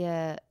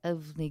idea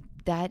of like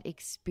that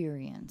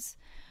experience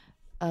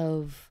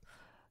of,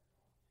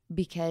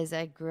 because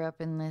I grew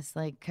up in this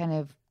like kind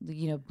of,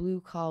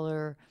 blue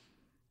collar,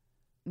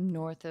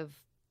 north of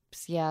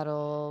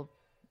Seattle,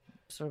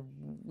 sort of,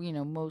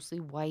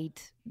 mostly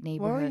white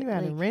neighborhood. Where were you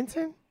at, in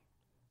Renton?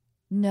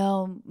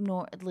 No,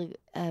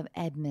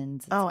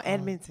 Edmonds.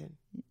 Edmonton.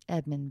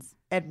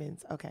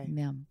 Edmonds, okay.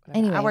 Yeah.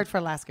 Anyway. I worked for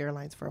Alaska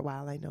Airlines for a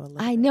while. I know a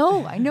little I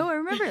know, I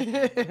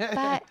remember.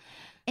 But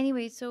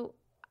anyway, so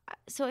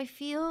I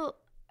feel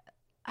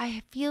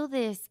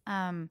this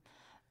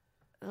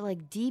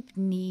like deep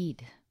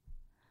need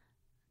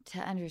to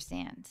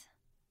understand.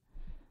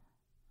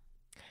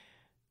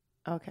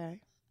 Okay.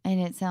 And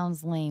it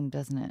sounds lame,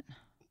 doesn't it?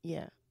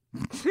 Yeah.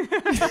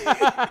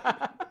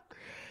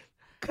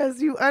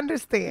 Because you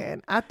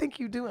understand. I think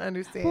you do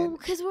understand. Well,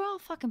 because we're all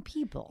fucking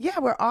people. Yeah,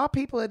 we're all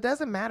people. It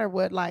doesn't matter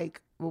what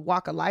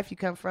walk of life you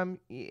come from.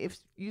 If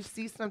you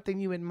see something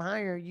you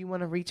admire, you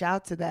want to reach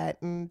out to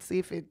that and see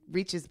if it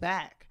reaches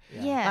back.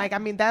 Yeah. Like, I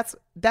mean, that's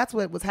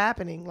what was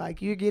happening.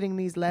 Like, you're getting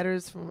these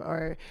letters from,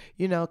 or,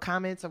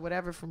 comments or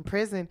whatever from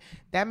prison.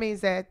 That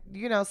means that,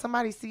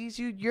 somebody sees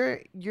you,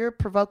 you're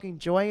provoking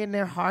joy in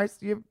their hearts.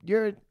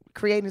 You're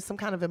creating some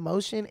kind of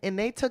emotion, and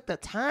they took the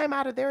time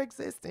out of their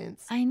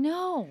existence. I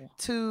know.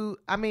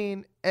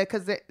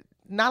 Because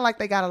not like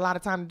they got a lot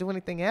of time to do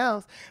anything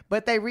else,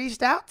 but they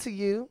reached out to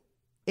you,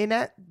 and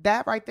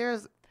that right there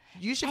is,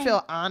 you should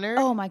feel honored.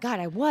 Oh my God,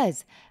 I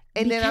was.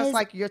 And then I was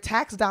like, your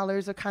tax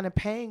dollars are kind of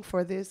paying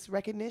for this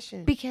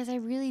recognition. Because I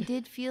really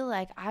did feel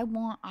like I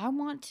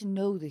want to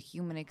know the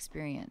human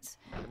experience.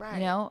 Right.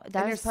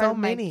 That is part of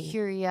my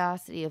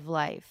curiosity of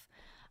life.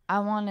 I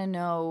want to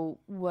know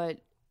what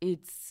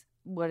it's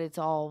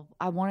all.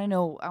 I want to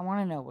know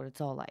what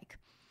it's all like.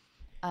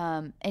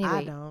 Anyway,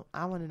 I don't.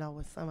 I want to know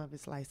what some of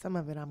it's like. Some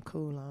of it I'm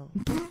cool on.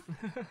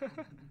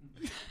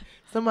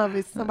 Some of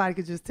it somebody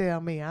could just tell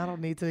me. I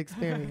don't need to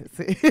experience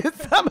it.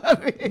 Some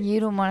of it. You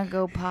don't want to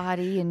go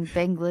potty in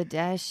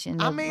Bangladesh in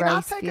the rice field?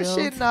 I'll take a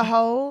shit in the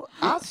hole.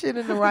 I'll shit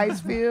in the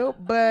rice field,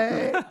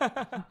 but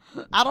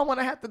I don't want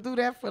to have to do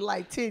that for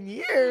like 10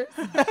 years.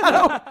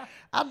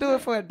 I'll do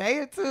it for a day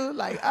or two.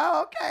 Like,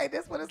 oh, okay,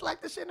 this is what it's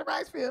like to shit in the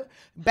rice field.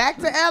 Back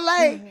to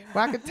LA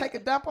where I could take a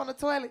dump on the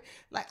toilet.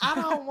 Like, I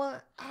don't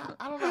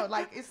know.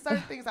 Like, it's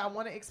certain things I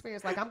want to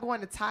experience. Like, I'm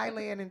going to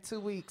Thailand in 2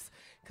 weeks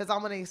because I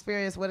want to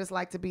experience what it's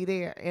like to be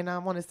there. And I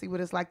want to see what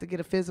it's like to get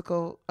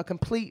a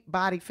complete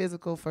body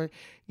physical for,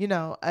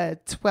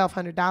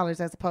 $1,200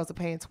 as opposed to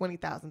paying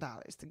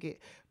 $20,000 to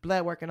get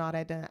blood work and all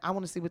that done. I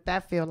want to see what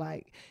that feel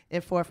like.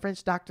 And for a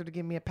French doctor to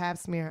give me a pap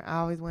smear, I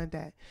always wanted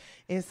that.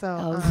 And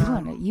so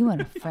you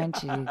want a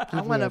French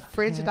I want a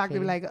French doctor to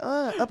be like,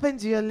 up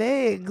into your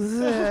legs.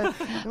 You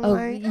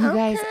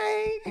guys,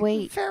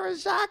 wait.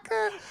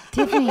 Farajaka.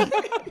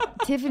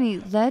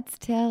 Tiffany, let's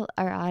tell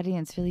our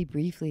audience really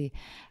briefly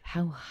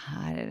how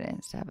hot it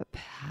is to have a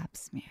pap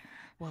smear.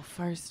 Well,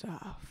 first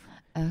off,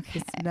 okay,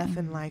 it's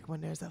nothing like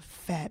when there's a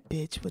fat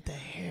bitch with a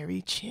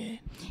hairy chin.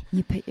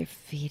 You put your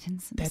feet in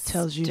some that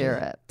tells you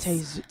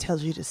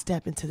to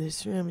step into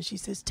this room, and she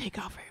says, take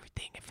off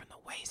everything from the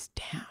waist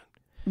down.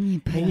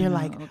 And you're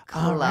like,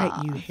 all right,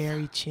 you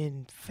hairy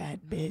chin fat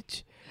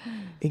bitch.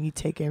 And you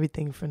take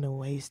everything from the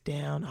waist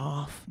down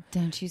off.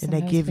 Don't you? And they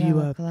give you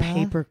a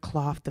paper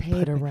cloth to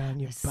put around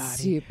your body.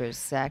 Super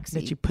sexy.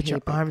 That you put your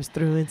arms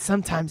through. And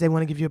sometimes they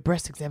want to give you a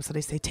breast exam, so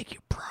they say, take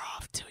your bra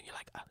off too. And you're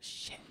like, oh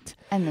shit.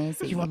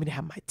 Amazing. You want me to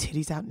have my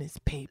titties out in this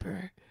paper?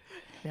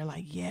 And they're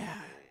like, yeah.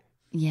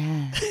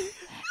 Yeah.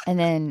 And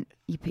then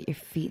you put your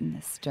feet in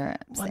the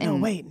stirrups. Well,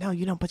 no,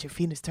 you don't put your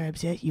feet in the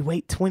stirrups yet. You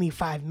wait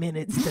 25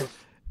 minutes to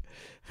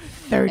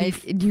 30.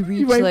 And you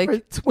reach wait like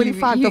for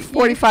 25 to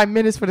 45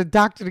 minutes for the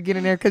doctor to get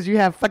in there because you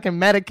have fucking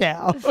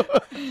Medi-Cal.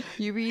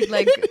 You read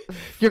like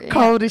you're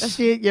cold as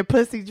shit. Your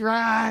pussy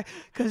dry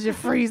because you're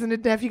freezing to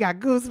death. You got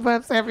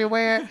goosebumps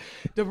everywhere.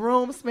 The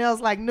room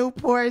smells like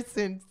Newports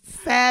and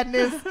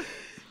sadness.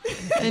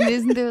 And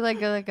isn't there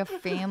like a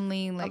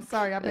family like? I'm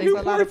sorry, I've been to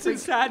a lot of free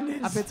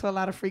sadness. I've been to a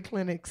lot of free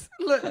clinics.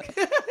 Look,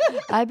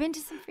 I've been to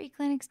some free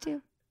clinics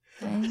too.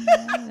 Then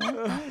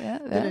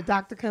the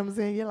doctor comes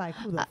in, you're like,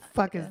 who the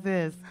fuck is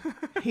this?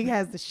 He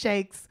has the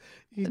shakes.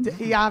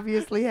 He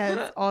obviously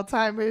has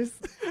Alzheimer's.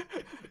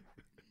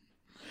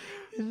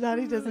 No,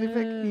 he doesn't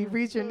even, he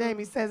reads your name,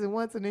 he says it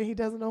once, and then he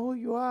doesn't know who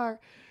you are.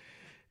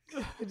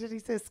 And then he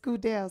says, scoot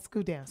down a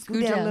little more,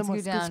 scoot down a little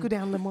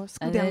more,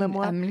 scoot down a little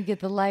more. I'm going to get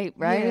the light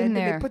right in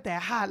there. They put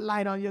that hot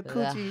light on your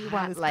coochie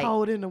while it's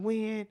cold in the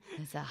wind.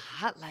 It's a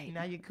hot light.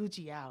 Now your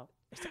coochie out.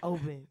 It's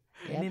open.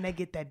 And then they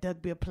get that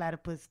duckbill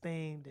platypus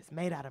thing that's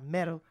made out of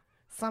metal.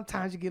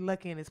 Sometimes you get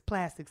lucky and it's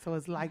plastic, so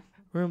it's like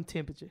room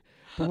temperature.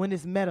 But when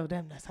it's metal,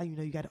 that's how you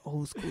know you got an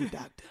old school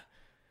doctor.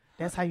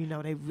 That's how you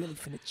know they really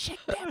finna check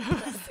that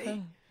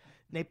pussy.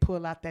 They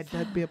pull out that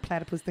duckbill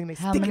platypus thing. They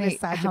stick it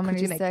inside how your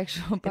many coochie.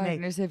 sexual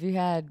partners have you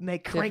had? And they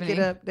crank Tiffany?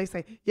 it up. They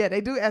say, yeah,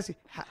 they do ask you,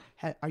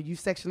 are you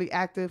sexually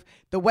active?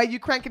 The way you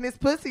cranking this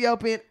pussy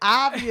open,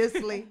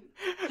 obviously.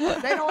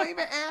 They don't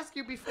even ask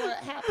you before it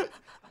happens.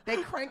 They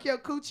crank your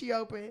coochie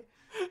open.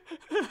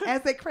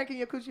 As they cranking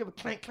your coochie open,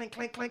 clank, clank,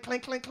 clank, clank,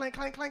 clank, clank, clank,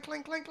 clank, clank,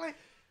 clank, clank, clank.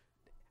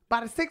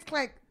 By the sixth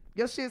clank,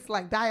 your shit's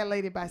like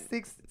dilated by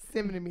 6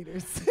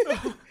 centimeters.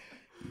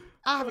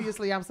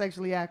 Obviously, I'm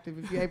sexually active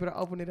if you're able to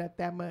open it up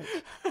that much.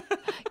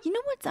 You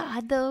know what's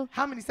odd though?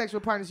 How many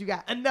sexual partners you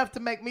got? Enough to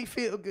make me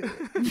feel good.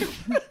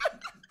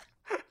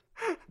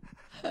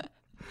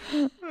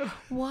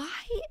 Why?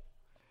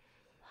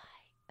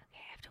 Okay,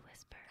 I have to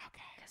whisper.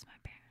 Okay, because my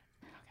parents.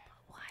 Okay.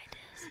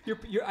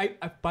 Why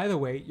does? By the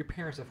way, your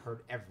parents have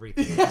heard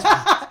everything.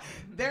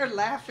 They're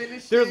laughing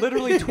and shit. They're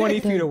literally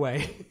 20 feet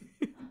away.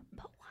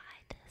 But why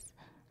does?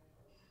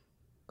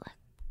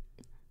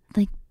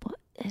 Like what?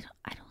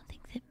 I don't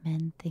think that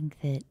men think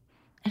that.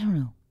 I don't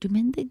know. Do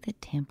men think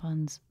that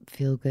tampons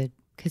feel good?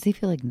 Because they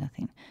feel like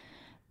nothing.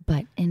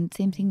 But and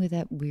same thing with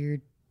that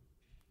weird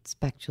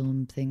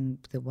speculum thing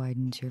that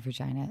widens your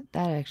vagina.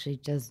 That actually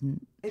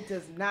doesn't. It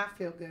does not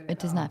feel good. It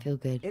does not feel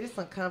good. It is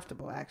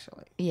uncomfortable,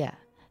 actually. Yeah.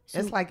 So,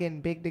 It's like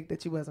getting big dick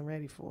that you wasn't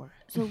ready for.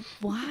 so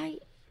why?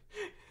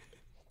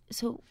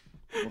 So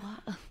why?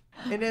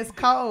 And it's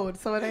cold,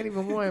 so it ain't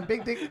even warm.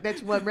 Big dick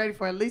that you wasn't ready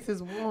for, at least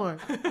it's warm.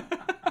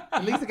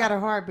 At least it got a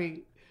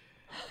heartbeat.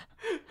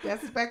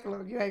 That's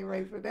speculum. You ain't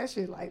ready for that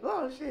shit. Like,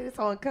 oh shit, it's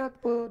so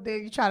uncomfortable.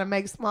 Then you try to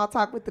make small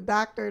talk with the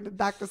doctor. The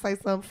doctor say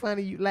something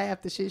funny. You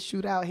laugh. The shit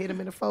shoot out. Hit him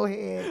in the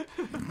forehead.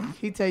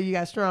 He tell you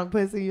got strong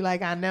pussy. You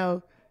like, I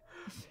know.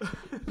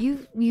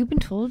 You've been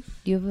told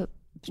you have a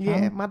strong...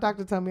 Yeah, my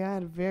doctor told me I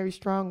had very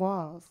strong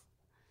walls.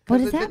 What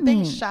does The that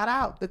thing mean? shot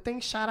out. The thing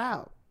shot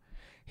out.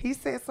 He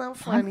said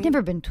something funny. I've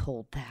never been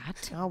told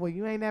that. Oh, well,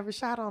 you ain't never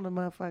shot on a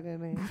motherfucker,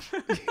 man.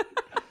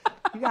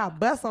 You got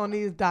bust on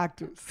these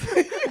doctors.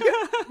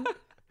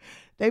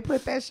 They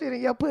put that shit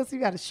in your pussy.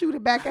 You got to shoot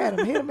it back at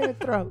him. Hit him in the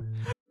throat.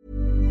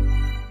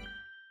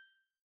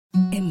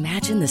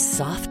 Imagine the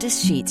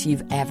softest sheets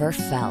you've ever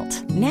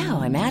felt.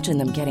 Now imagine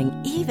them getting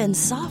even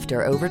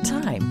softer over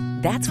time.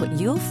 That's what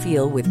you'll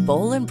feel with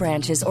Boll &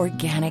 Branch's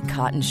organic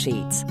cotton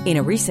sheets. In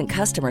a recent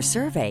customer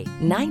survey,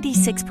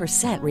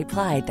 96%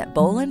 replied that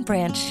Boll &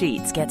 Branch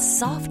sheets get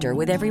softer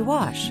with every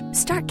wash.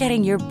 Start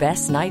getting your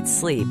best night's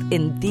sleep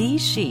in these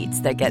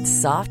sheets that get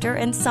softer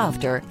and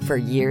softer for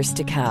years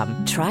to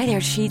come. Try their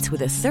sheets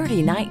with a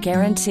 30-night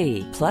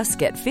guarantee. Plus,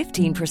 get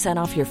 15%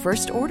 off your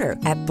first order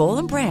at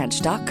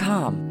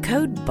bollandbranch.com.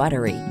 Code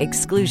BUTTERY.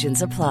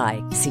 Exclusions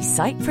apply. See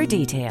site for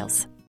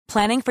details.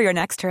 Planning for your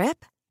next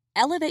trip?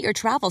 Elevate your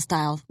travel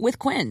style with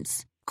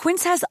Quince.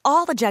 Quince has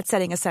all the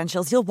jet-setting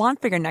essentials you'll want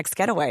for your next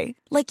getaway,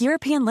 like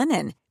European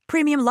linen,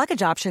 premium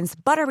luggage options,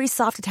 buttery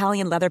soft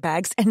Italian leather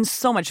bags, and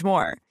so much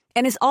more.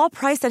 And is all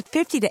priced at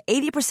 50 to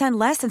 80%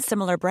 less than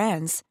similar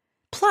brands.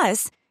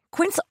 Plus,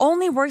 Quince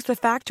only works with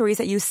factories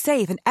that use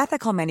safe and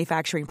ethical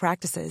manufacturing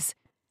practices.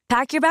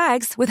 Pack your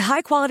bags with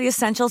high-quality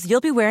essentials you'll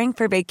be wearing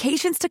for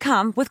vacations to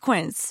come with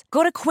Quince.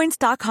 Go to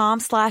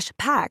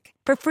quince.com/pack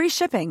for free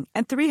shipping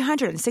and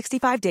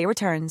 365-day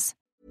returns.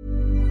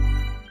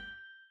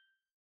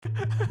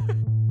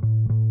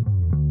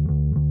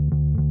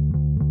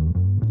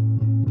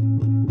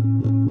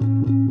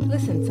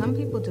 Listen, some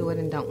people do it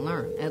and don't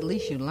learn. At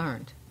least you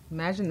learned.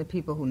 Imagine the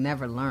people who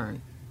never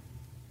learn.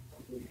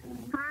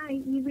 Hi,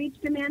 you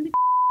reached Amanda's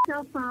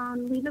cell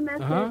phone. Leave a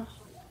message.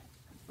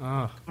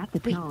 At the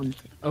tone,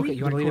 Okay,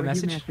 you want to leave a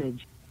record your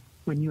message?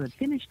 When you have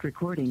finished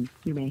recording,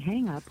 you may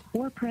hang up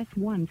or press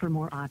 1 for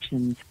more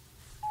options.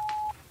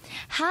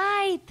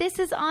 Hi, this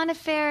is Anna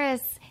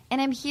Ferris,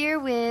 and I'm here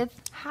with...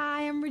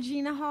 Hi, I'm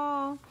Regina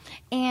Hall.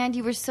 And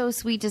you were so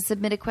sweet to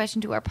submit a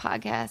question to our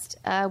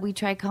podcast. We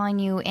tried calling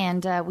you,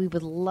 and we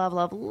would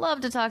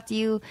love to talk to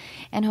you,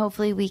 and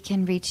hopefully we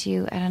can reach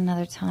you at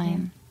another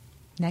time.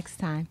 Next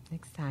time,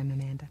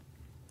 Amanda.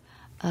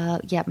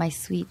 Yeah, my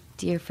sweet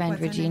dear friend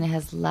What's her Regina name?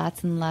 has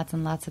lots and lots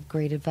and lots of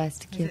great advice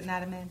to give. Is it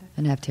not Amanda?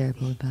 And I have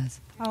terrible advice.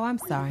 Oh, I'm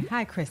sorry.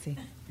 Hi, Chrissy.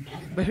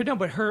 But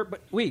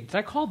wait, did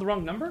I call the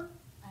wrong number?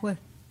 What?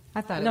 I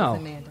thought No.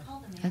 it was Amanda.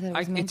 I thought it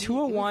was Amanda.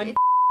 201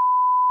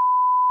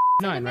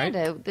 9, right?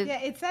 Amanda.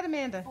 Yeah, it said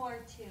Amanda.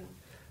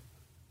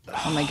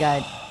 Oh my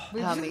God.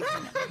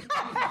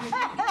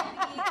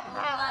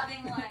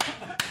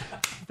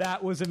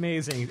 That was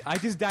amazing. I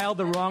just dialed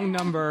the wrong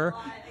number,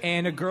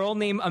 and a girl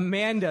named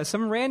Amanda,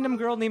 some random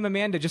girl named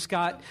Amanda, just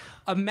got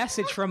a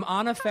message from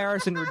Anna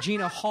Faris and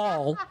Regina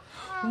Hall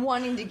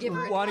Wanting to give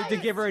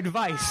her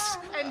advice.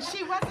 And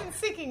she wasn't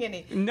seeking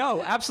any.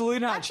 No, absolutely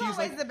not. That's She's always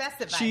like, the best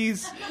advice.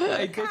 She's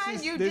like,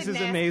 Kind you this didn't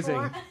is ask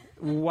amazing. for.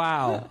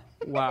 Wow.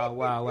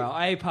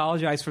 I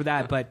apologize for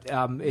that, but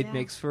it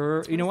makes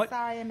for, you know what?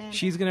 Sorry, Amanda.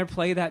 She's going to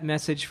play that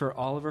message for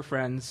all of her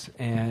friends,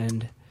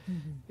 and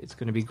It's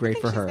going to be great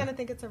think for she's her. going to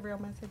think it's a real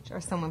message or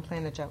someone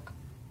playing a joke.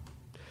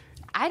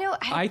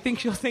 I think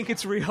she'll think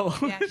it's real.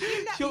 Yeah,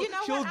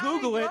 she'll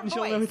Google it and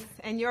she'll know.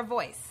 And your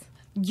voice.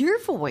 Your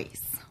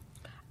voice.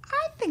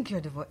 I think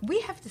you're the voice.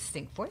 We have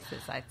distinct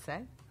voices, I'd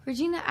say.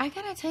 Regina, I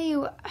gotta tell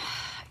you,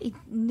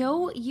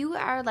 no, you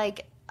are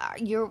like,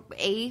 you're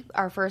A,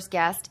 our first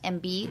guest,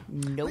 and B,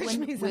 no Which one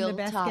means I'm the will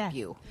best top guest.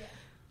 you.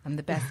 I'm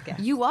the best guest.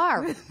 You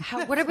are.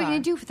 What are we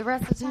going to do for the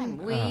rest of the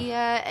time?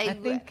 I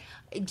think.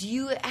 Do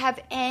you have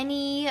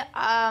any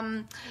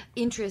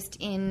interest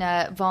in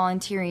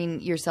volunteering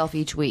yourself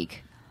each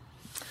week?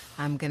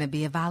 I'm going to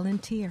be a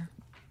volunteer.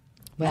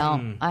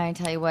 Well, I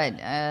tell you what, you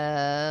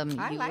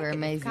like were it. It's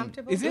amazing.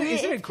 comfortable. Isn't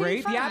it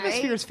great? fun, The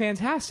atmosphere right? is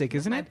fantastic,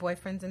 isn't My it?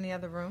 boyfriend's in the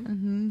other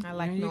room. I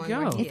like There you knowing go.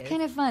 where he It's is.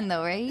 kind of fun,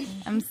 though, right?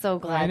 I'm so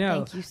glad. I know.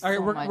 Thank you so All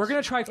right, much. we're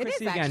going to try It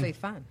Chrissy is again. actually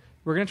fun.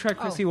 We're going to try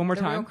Chrissy one more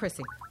the time. real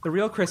Chrissy. The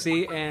real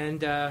Chrissy,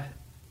 and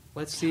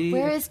let's see.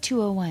 Where is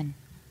 201?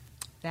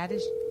 That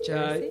is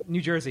Jersey.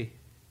 New Jersey,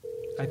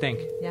 I think.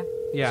 Yeah.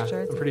 Yeah, It's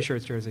Jersey. I'm pretty sure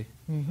it's Jersey.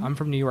 I'm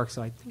from New York,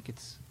 so I think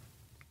it's.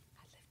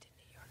 I lived in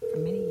New York for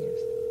many years.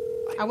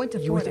 I went to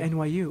You went to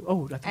Florida. NYU.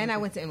 Oh, that's And I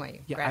went to NYU,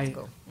 Yeah, grad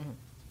school.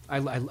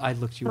 I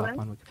looked you up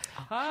on.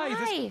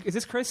 Hi, is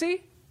this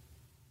Chrissy?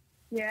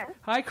 Yeah.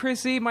 Hi,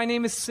 Chrissy. My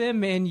name is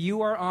Sim, and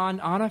you are on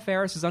Anna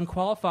Faris'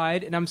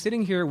 Unqualified, and I'm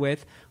sitting here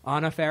with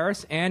Anna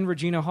Faris and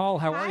Regina Hall.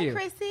 How are you?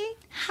 Hi, Chrissy.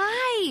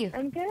 Hi.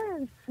 I'm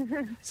good.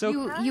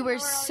 So You were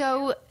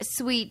so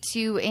sweet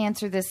to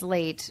answer this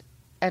late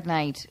at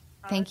night.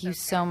 Thank you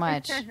so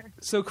much.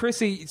 So,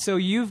 Chrissy, so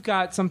you've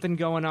got something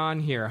going on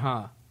here,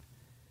 huh?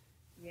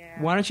 Yeah.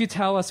 Why don't you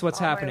tell us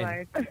what's All my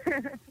happening? life.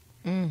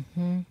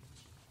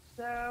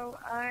 So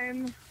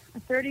I'm a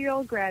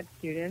 30-year-old grad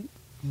student.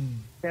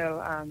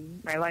 So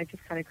my life is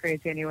kind of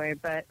crazy anyway.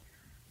 But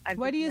I've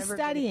What are you never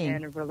studying? been a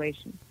fan of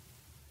relations.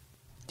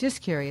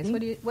 Just curious.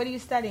 What are you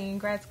studying in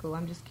grad school?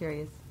 I'm just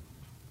curious.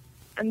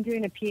 I'm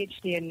doing a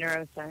PhD in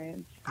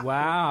neuroscience.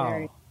 Wow,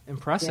 Very-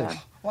 impressive. yeah.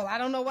 Well, I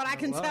don't know what I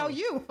can tell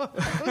you.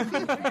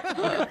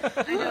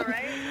 I know,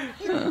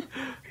 right?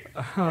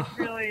 It's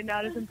really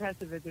not as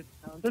impressive as it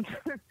sounds.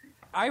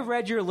 I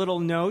read your little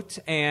note,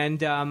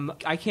 and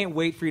I can't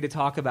wait for you to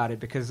talk about it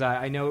because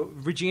I know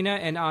Regina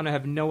and Anna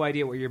have no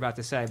idea what you're about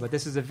to say, but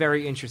this is a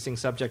very interesting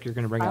subject you're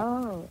going to bring up.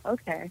 Oh,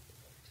 okay.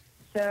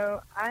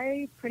 So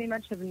I pretty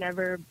much have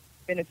never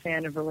been a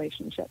fan of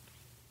relationships.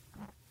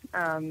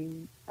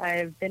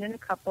 I've been in a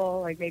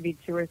couple, like maybe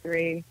 2 or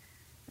 3,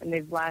 and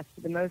they've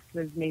lasted, the most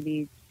was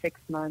maybe 6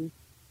 months,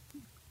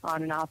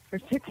 on and off for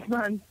 6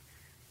 months.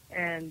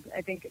 And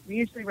I think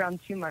usually around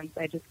 2 months,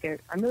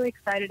 I'm really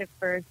excited at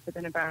first, but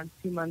then about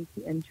 2 months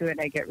into it,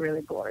 I get really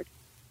bored.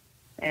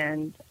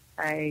 And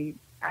I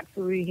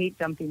absolutely hate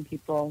dumping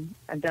people.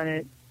 I've done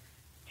it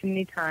too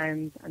many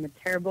times. I'm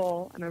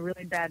a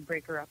really bad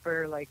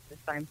breaker-upper, like the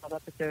Seinfeld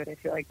episode. I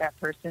feel like that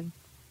person.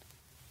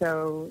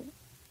 So,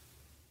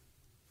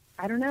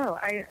 I don't know.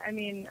 I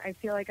mean, I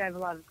feel like I have a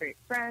lot of great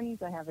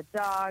friends. I have a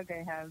dog.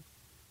 I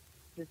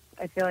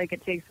feel like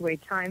it takes away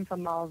time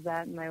from all of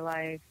that in my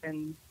life.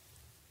 And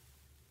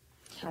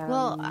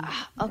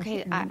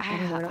okay.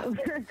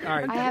 All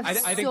right,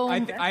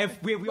 I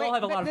have we all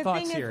have a lot of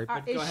thoughts here.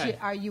 Are, But go ahead.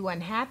 are you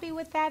unhappy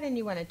with that and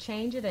you want to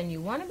change it and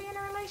you want to be in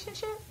a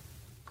relationship?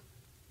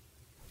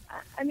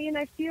 I mean,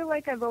 I feel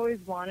like I've always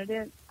wanted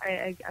it.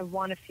 I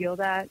want to feel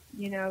that,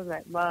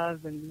 that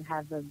love and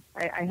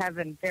I have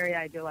a very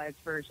idealized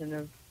version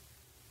of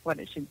what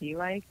it should be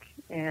like.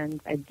 And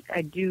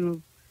I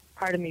do,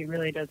 part of me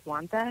really does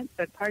want that,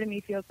 but part of me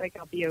feels like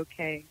I'll be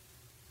okay.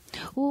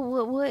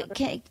 Well,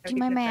 do you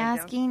mind my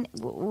asking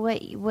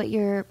what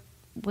your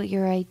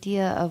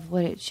idea of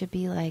what it should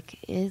be like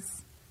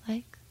is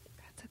like?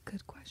 That's a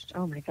good question.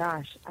 Oh my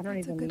gosh, I don't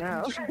even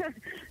know.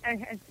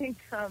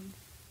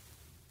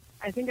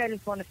 I think I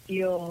just want to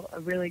feel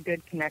a really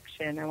good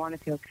connection. I want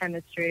to feel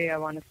chemistry. I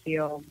want to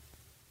feel.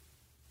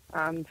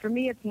 For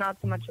me, it's not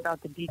so much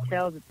about the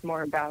details. It's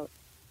more about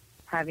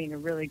having a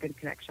really good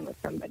connection with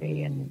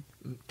somebody. And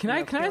Can I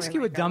ask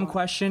you a dumb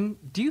question?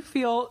 Do you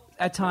feel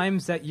at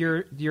times that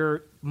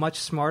you're much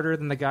smarter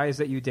than the guys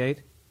that you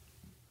date?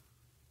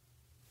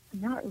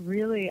 Not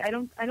really. I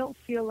don't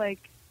feel like.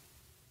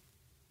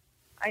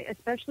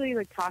 Especially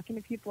like talking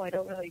to people, I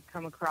don't really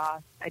come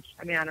across. I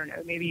mean, I don't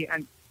know. Maybe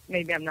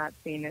I'm not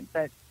seeing it,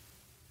 but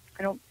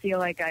I don't feel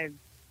like I'm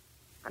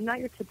not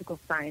your typical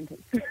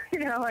scientist.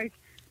 Like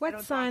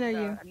what sign are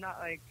you? I'm not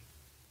like.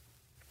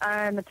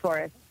 I'm a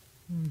Taurus.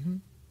 Mm-hmm.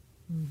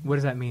 What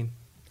does that mean?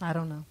 I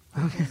don't know.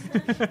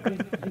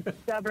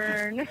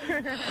 Stubborn.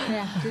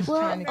 Yeah. Just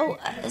trying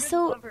to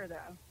So,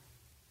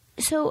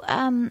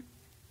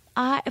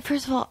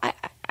 first of all,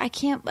 I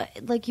can't,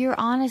 like, your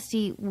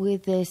honesty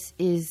with this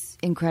is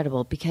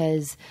incredible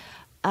because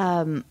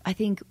I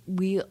think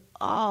we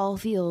all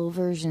feel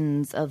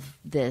versions of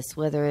this,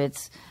 whether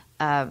it's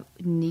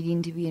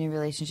needing to be in a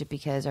relationship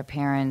because our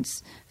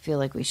parents feel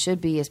like we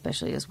should be,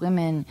 especially as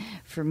women.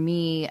 For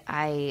me,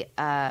 I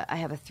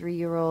have a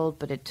 3-year-old,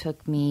 but it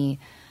took me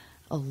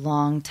a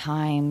long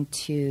time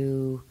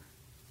to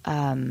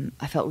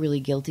I felt really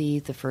guilty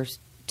the first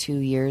 2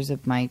 years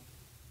of my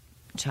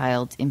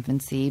child's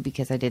infancy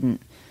because I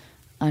didn't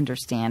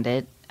understand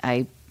it.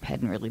 I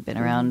hadn't really been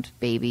around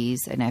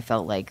babies, and I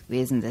felt like,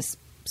 isn't this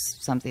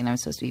something I'm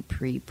supposed to be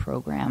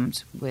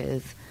pre-programmed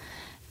with?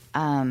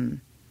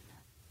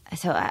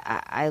 So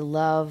I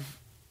love,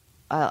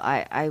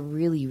 I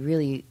really,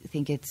 really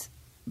think it's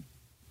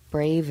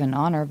brave and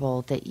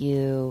honorable that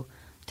you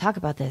talk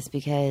about this,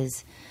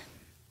 because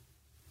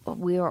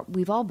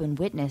we've all been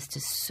witness to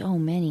so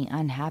many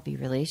unhappy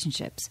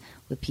relationships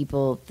with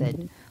people that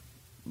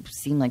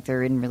seem like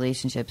they're in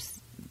relationships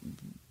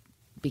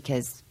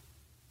because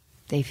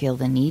they feel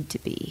the need to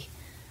be.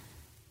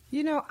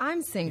 You know,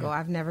 I'm single.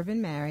 I've never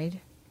been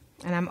married,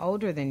 and I'm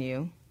older than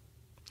you.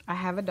 I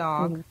have a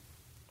dog.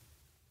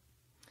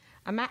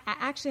 I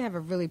actually have a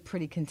really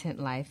pretty content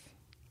life.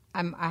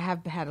 I don't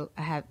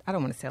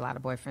want to say a lot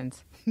of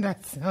boyfriends.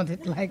 That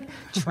sounded like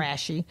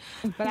trashy.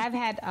 But I've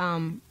had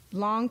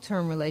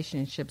long-term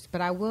relationships.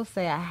 But I will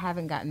say I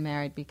haven't gotten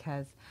married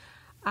because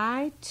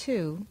I,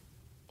 too,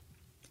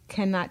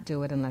 cannot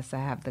do it unless I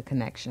have the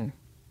connection.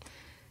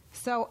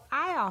 So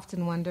I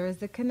often wonder, is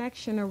the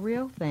connection a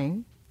real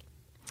thing?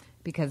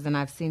 Because then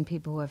I've seen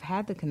people who have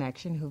had the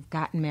connection, who've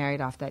gotten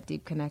married off that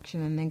deep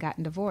connection and then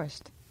gotten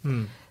divorced.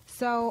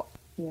 So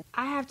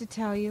I have to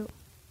tell you,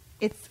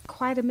 it's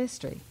quite a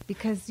mystery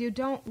because you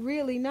don't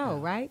really know,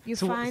 right?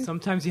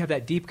 Sometimes you have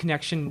that deep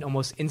connection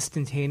almost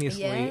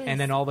instantaneously, and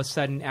then all of a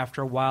sudden,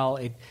 after a while,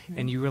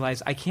 and you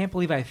realize, I can't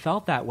believe I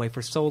felt that way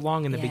for so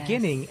long in the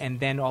beginning, and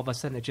then all of a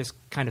sudden it just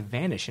kind of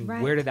vanished. And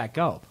where did that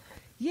go?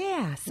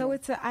 Yeah,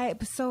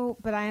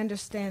 but I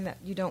understand that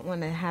you don't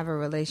want to have a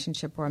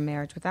relationship or a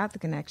marriage without the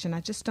connection.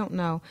 I just don't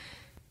know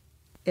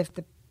if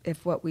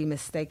what we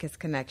mistake as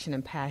connection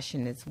and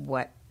passion is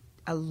what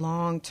a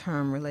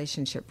long-term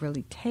relationship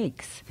really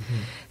takes.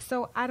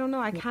 So I don't know.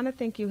 I kind of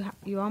think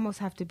you almost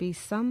have to be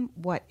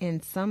somewhat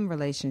in some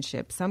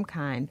relationship, some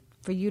kind,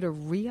 for you to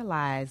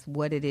realize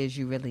what it is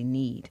you really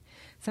need.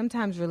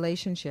 Sometimes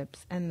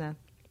relationships and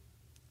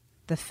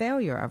the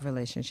failure of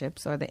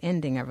relationships or the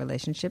ending of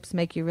relationships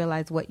make you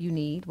realize what you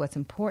need, what's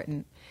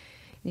important.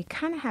 You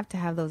kind of have to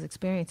have those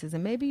experiences,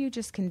 and maybe you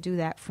just can do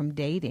that from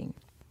dating.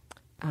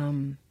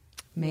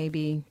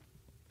 Maybe.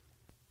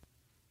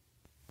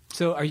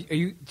 So are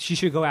you? She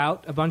should go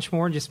out a bunch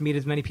more and just meet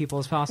as many people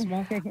as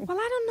possible? Well,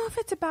 I don't know if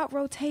it's about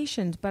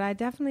rotations, but I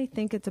definitely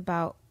think it's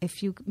about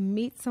if you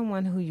meet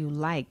someone who you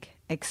like,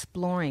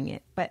 exploring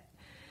it. But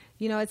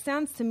you know, it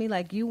sounds to me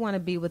like you want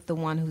to be with the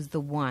one who's the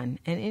one,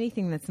 and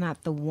anything that's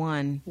not the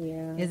one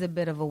is a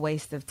bit of a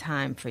waste of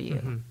time for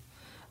you.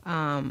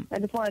 I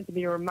just want it to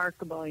be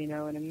remarkable, you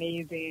know, and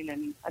amazing,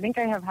 and I think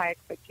I have high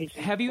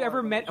expectations. Have you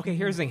ever met? Okay,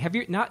 here's the thing: have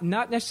you not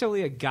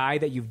necessarily a guy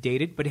that you've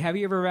dated, but have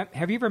you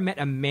ever met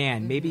a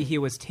man? Maybe he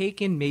was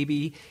taken,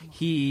 maybe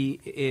he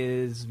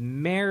is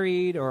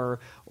married, or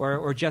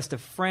just a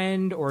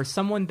friend, or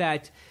someone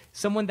that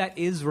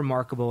is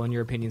remarkable in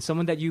your opinion,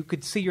 someone that you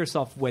could see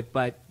yourself with,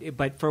 but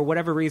for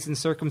whatever reason,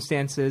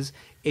 circumstances,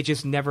 it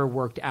just never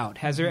worked out.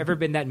 Has there ever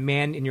been that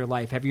man in your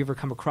life? Have you ever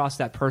come across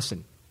that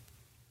person?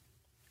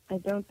 I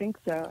don't think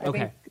so. I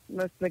think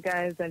most of the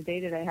guys I've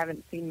dated, I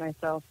haven't seen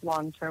myself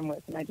long term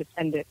with, and I just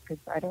end it because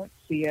I don't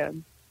see a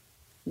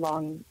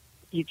long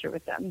future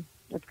with them.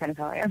 That's kind of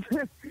how I am. I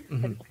just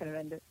kind of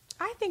end it.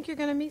 I think you're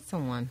going to meet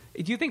someone.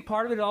 Do you think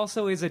part of it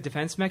also is a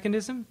defense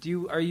mechanism?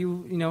 Are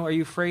you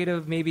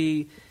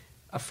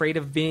afraid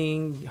of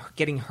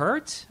getting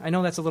hurt? I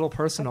know that's a little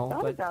personal.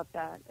 I've thought about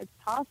that. It's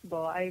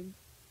possible. I've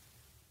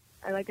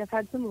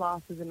had some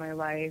losses in my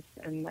life,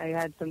 and I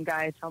had some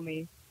guy tell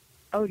me,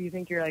 "Oh, do you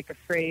think you're like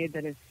afraid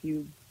that if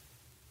you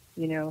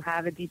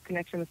have a deep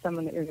connection with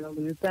someone that you're going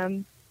to lose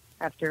them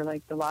after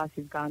like the loss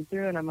you've gone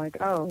through?" And I'm like,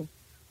 "Oh,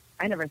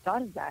 I never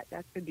thought of that.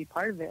 That could be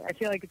part of it." I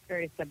feel like it's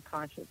very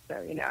subconscious, so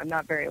I'm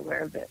not very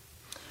aware of it.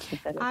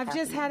 I've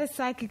just had a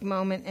psychic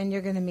moment, and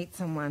you're going to meet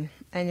someone,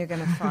 and you're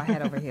going to fall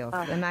head over heels.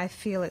 And I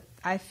feel it.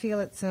 I feel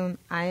it soon.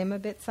 I am a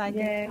bit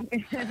psychic.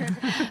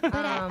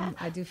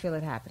 I do feel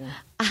it happening.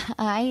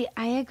 I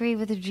agree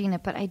with Regina,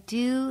 but I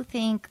do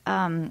think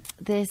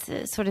this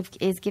sort of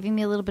is giving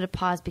me a little bit of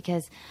pause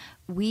because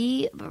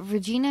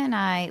Regina and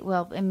I,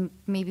 and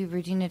maybe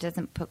Regina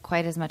doesn't put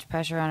quite as much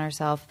pressure on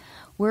herself.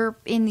 We're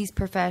in these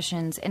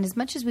professions, and as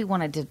much as we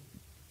wanted to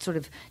sort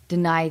of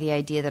deny the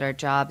idea that our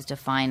jobs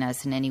define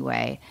us in any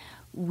way,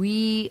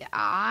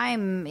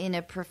 I'm in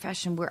a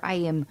profession where I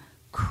am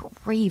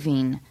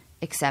craving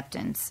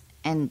acceptance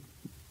and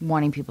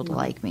wanting people to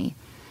like me.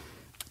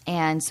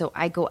 And so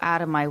I go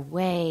out of my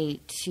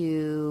way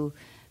to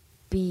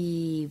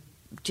be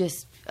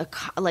just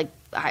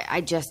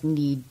I just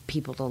need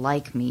people to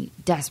like me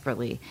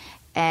desperately.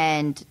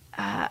 And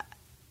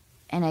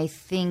I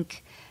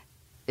think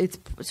it's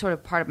sort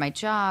of part of my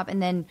job.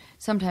 And then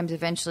sometimes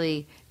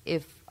eventually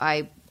if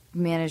I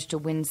manage to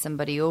win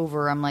somebody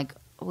over, I'm like,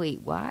 wait,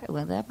 why?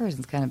 Well, that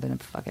person's kind of been a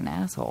fucking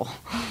asshole.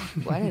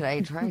 Why did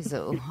I try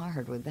so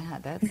hard with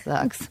that? That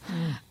sucks.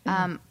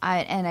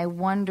 I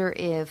wonder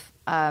if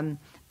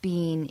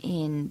being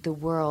in the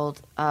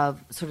world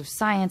of sort of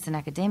science and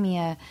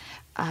academia,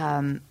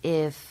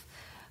 if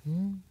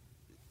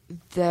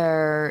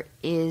there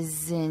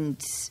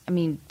isn't. I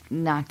mean,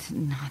 not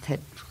that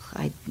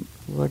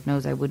Lord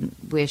knows I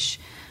wouldn't wish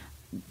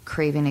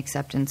craving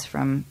acceptance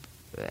from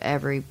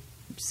every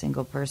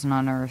single person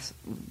on earth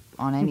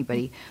on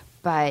anybody,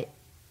 but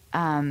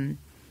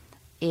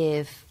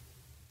if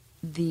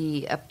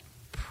the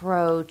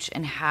approach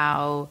and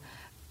how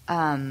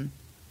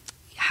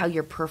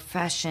your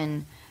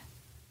profession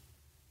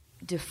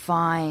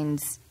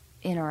defines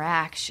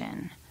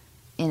interaction,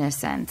 in a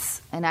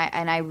sense, and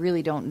I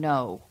really don't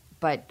know,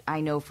 but I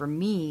know for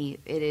me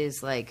it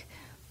is like,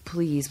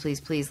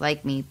 please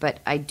like me. But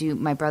I do.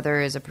 My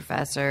brother is a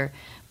professor.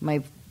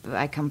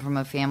 I come from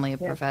a family of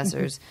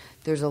professors.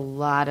 There's a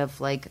lot of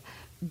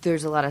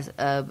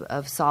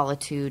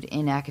solitude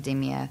in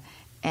academia,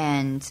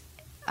 and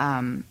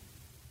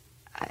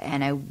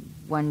I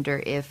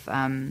wonder if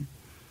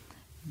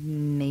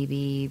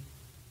maybe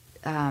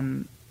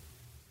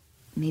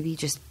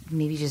just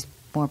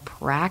more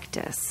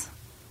practice.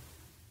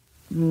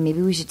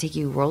 Maybe we should take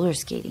you roller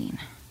skating.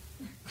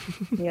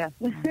 Yeah.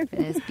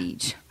 Venice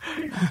Beach.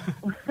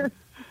 Well,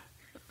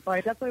 I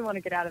definitely want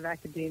to get out of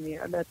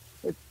academia.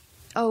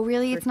 Oh,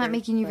 really? It's not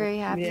making you very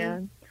happy?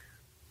 Yeah.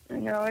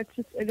 No, it's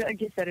just,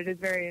 like you said,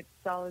 it's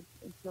solid.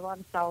 It's a lot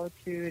of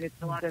solitude.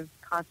 It's a lot of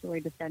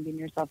constantly defending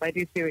yourself. I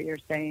do see what you're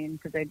saying,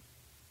 because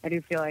I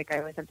do feel like I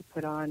always have to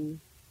put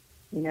on,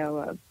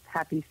 a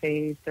happy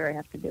face, or I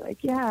have to be like,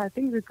 yeah,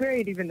 things are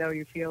great, even though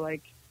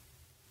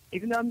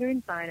I'm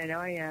doing fine, I know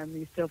I am,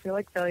 you still feel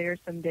like failure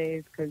some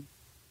days because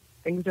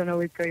things don't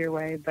always go your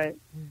way. But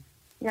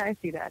yeah, I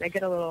see that. I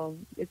get a little,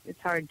 it's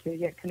hard to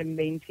kind of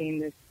maintain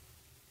this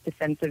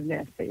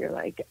defensiveness that you're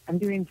like, I'm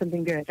doing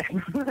something good.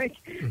 Like,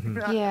 I'm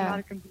not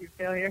a complete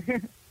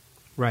failure.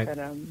 Right. But,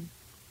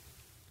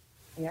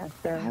 yeah,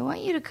 so. I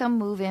want you to come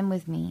move in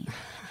with me.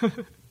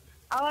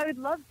 Oh, I would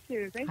love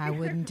to. Thank you. I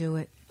wouldn't do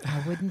it.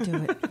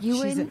 You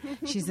wouldn't?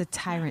 She's a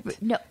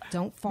tyrant. No.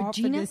 Don't fall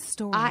Regina, for this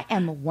story. I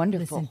am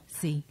wonderful.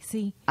 Listen,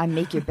 see. I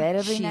make your bed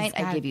every night.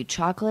 I give you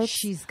chocolates.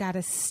 She's got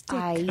a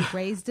stick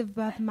raised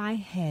above my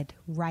head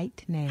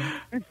right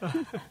now.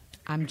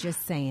 I'm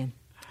just saying.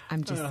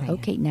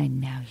 Okay, now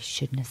you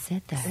shouldn't have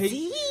said that.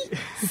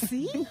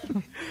 See?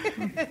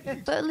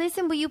 But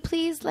listen, will you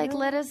please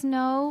let us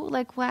know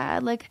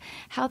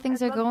how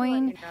things are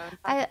going?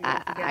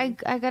 I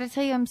got to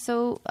tell you, I'm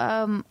so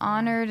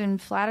honored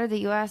and flattered that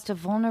you asked a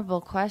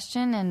vulnerable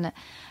question,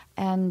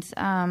 and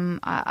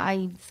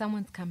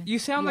someone's coming. You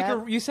sound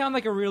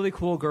like a really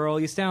cool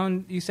girl. You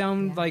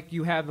sound like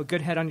you have a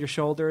good head on your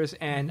shoulders,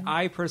 and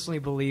I personally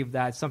believe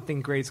that something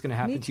great's going to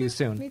happen to you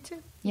soon. Me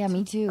too. Yeah,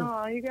 me too.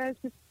 Oh, you guys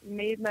just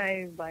made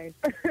my life.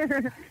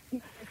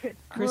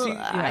 Chrissy,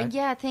 thank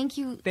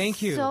you.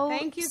 Thank you.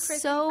 Thank you, Chrissy,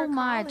 so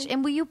much.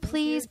 And will you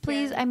please,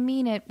 I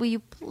mean it, will you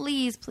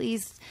please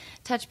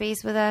touch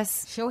base with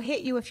us? She'll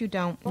hit you if you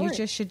don't.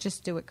 You should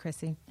just do it,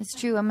 Chrissy. It's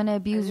true. I'm going to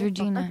abuse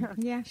Regina.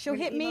 Yeah, she'll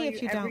hit me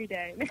if you don't. Every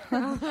day.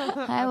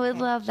 I would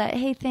love that.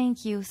 Hey,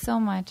 thank you so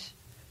much.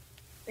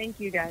 Thank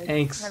you, guys.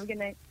 Thanks. Have a good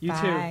night. You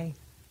Bye.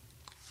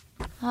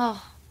 too.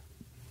 Oh.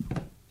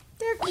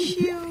 They're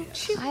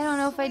cute. I don't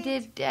know if I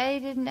did. I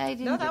didn't.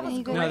 No, that was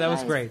great. No, that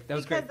was great. That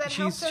was great.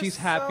 She's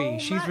happy.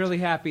 She's really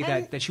happy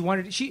that she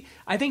wanted.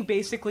 I think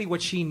basically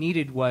what she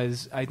needed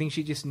was, I think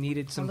she just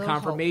needed some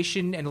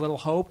confirmation and a little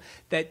hope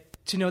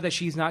to know that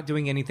she's not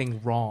doing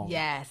anything wrong.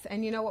 Yes,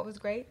 and you know what was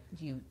great?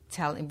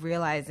 Having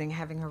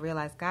her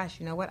realize,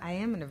 gosh, you know what? I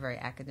am in a very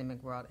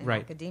academic world, and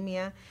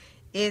academia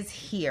is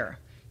here.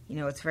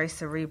 It's very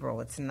cerebral.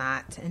 It's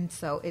not, and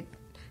so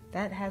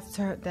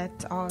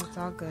that's all. It's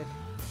all good.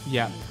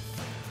 Yeah.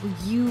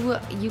 You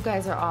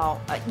guys are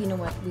all. You know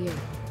what?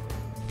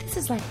 This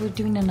is like we're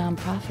doing a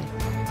nonprofit.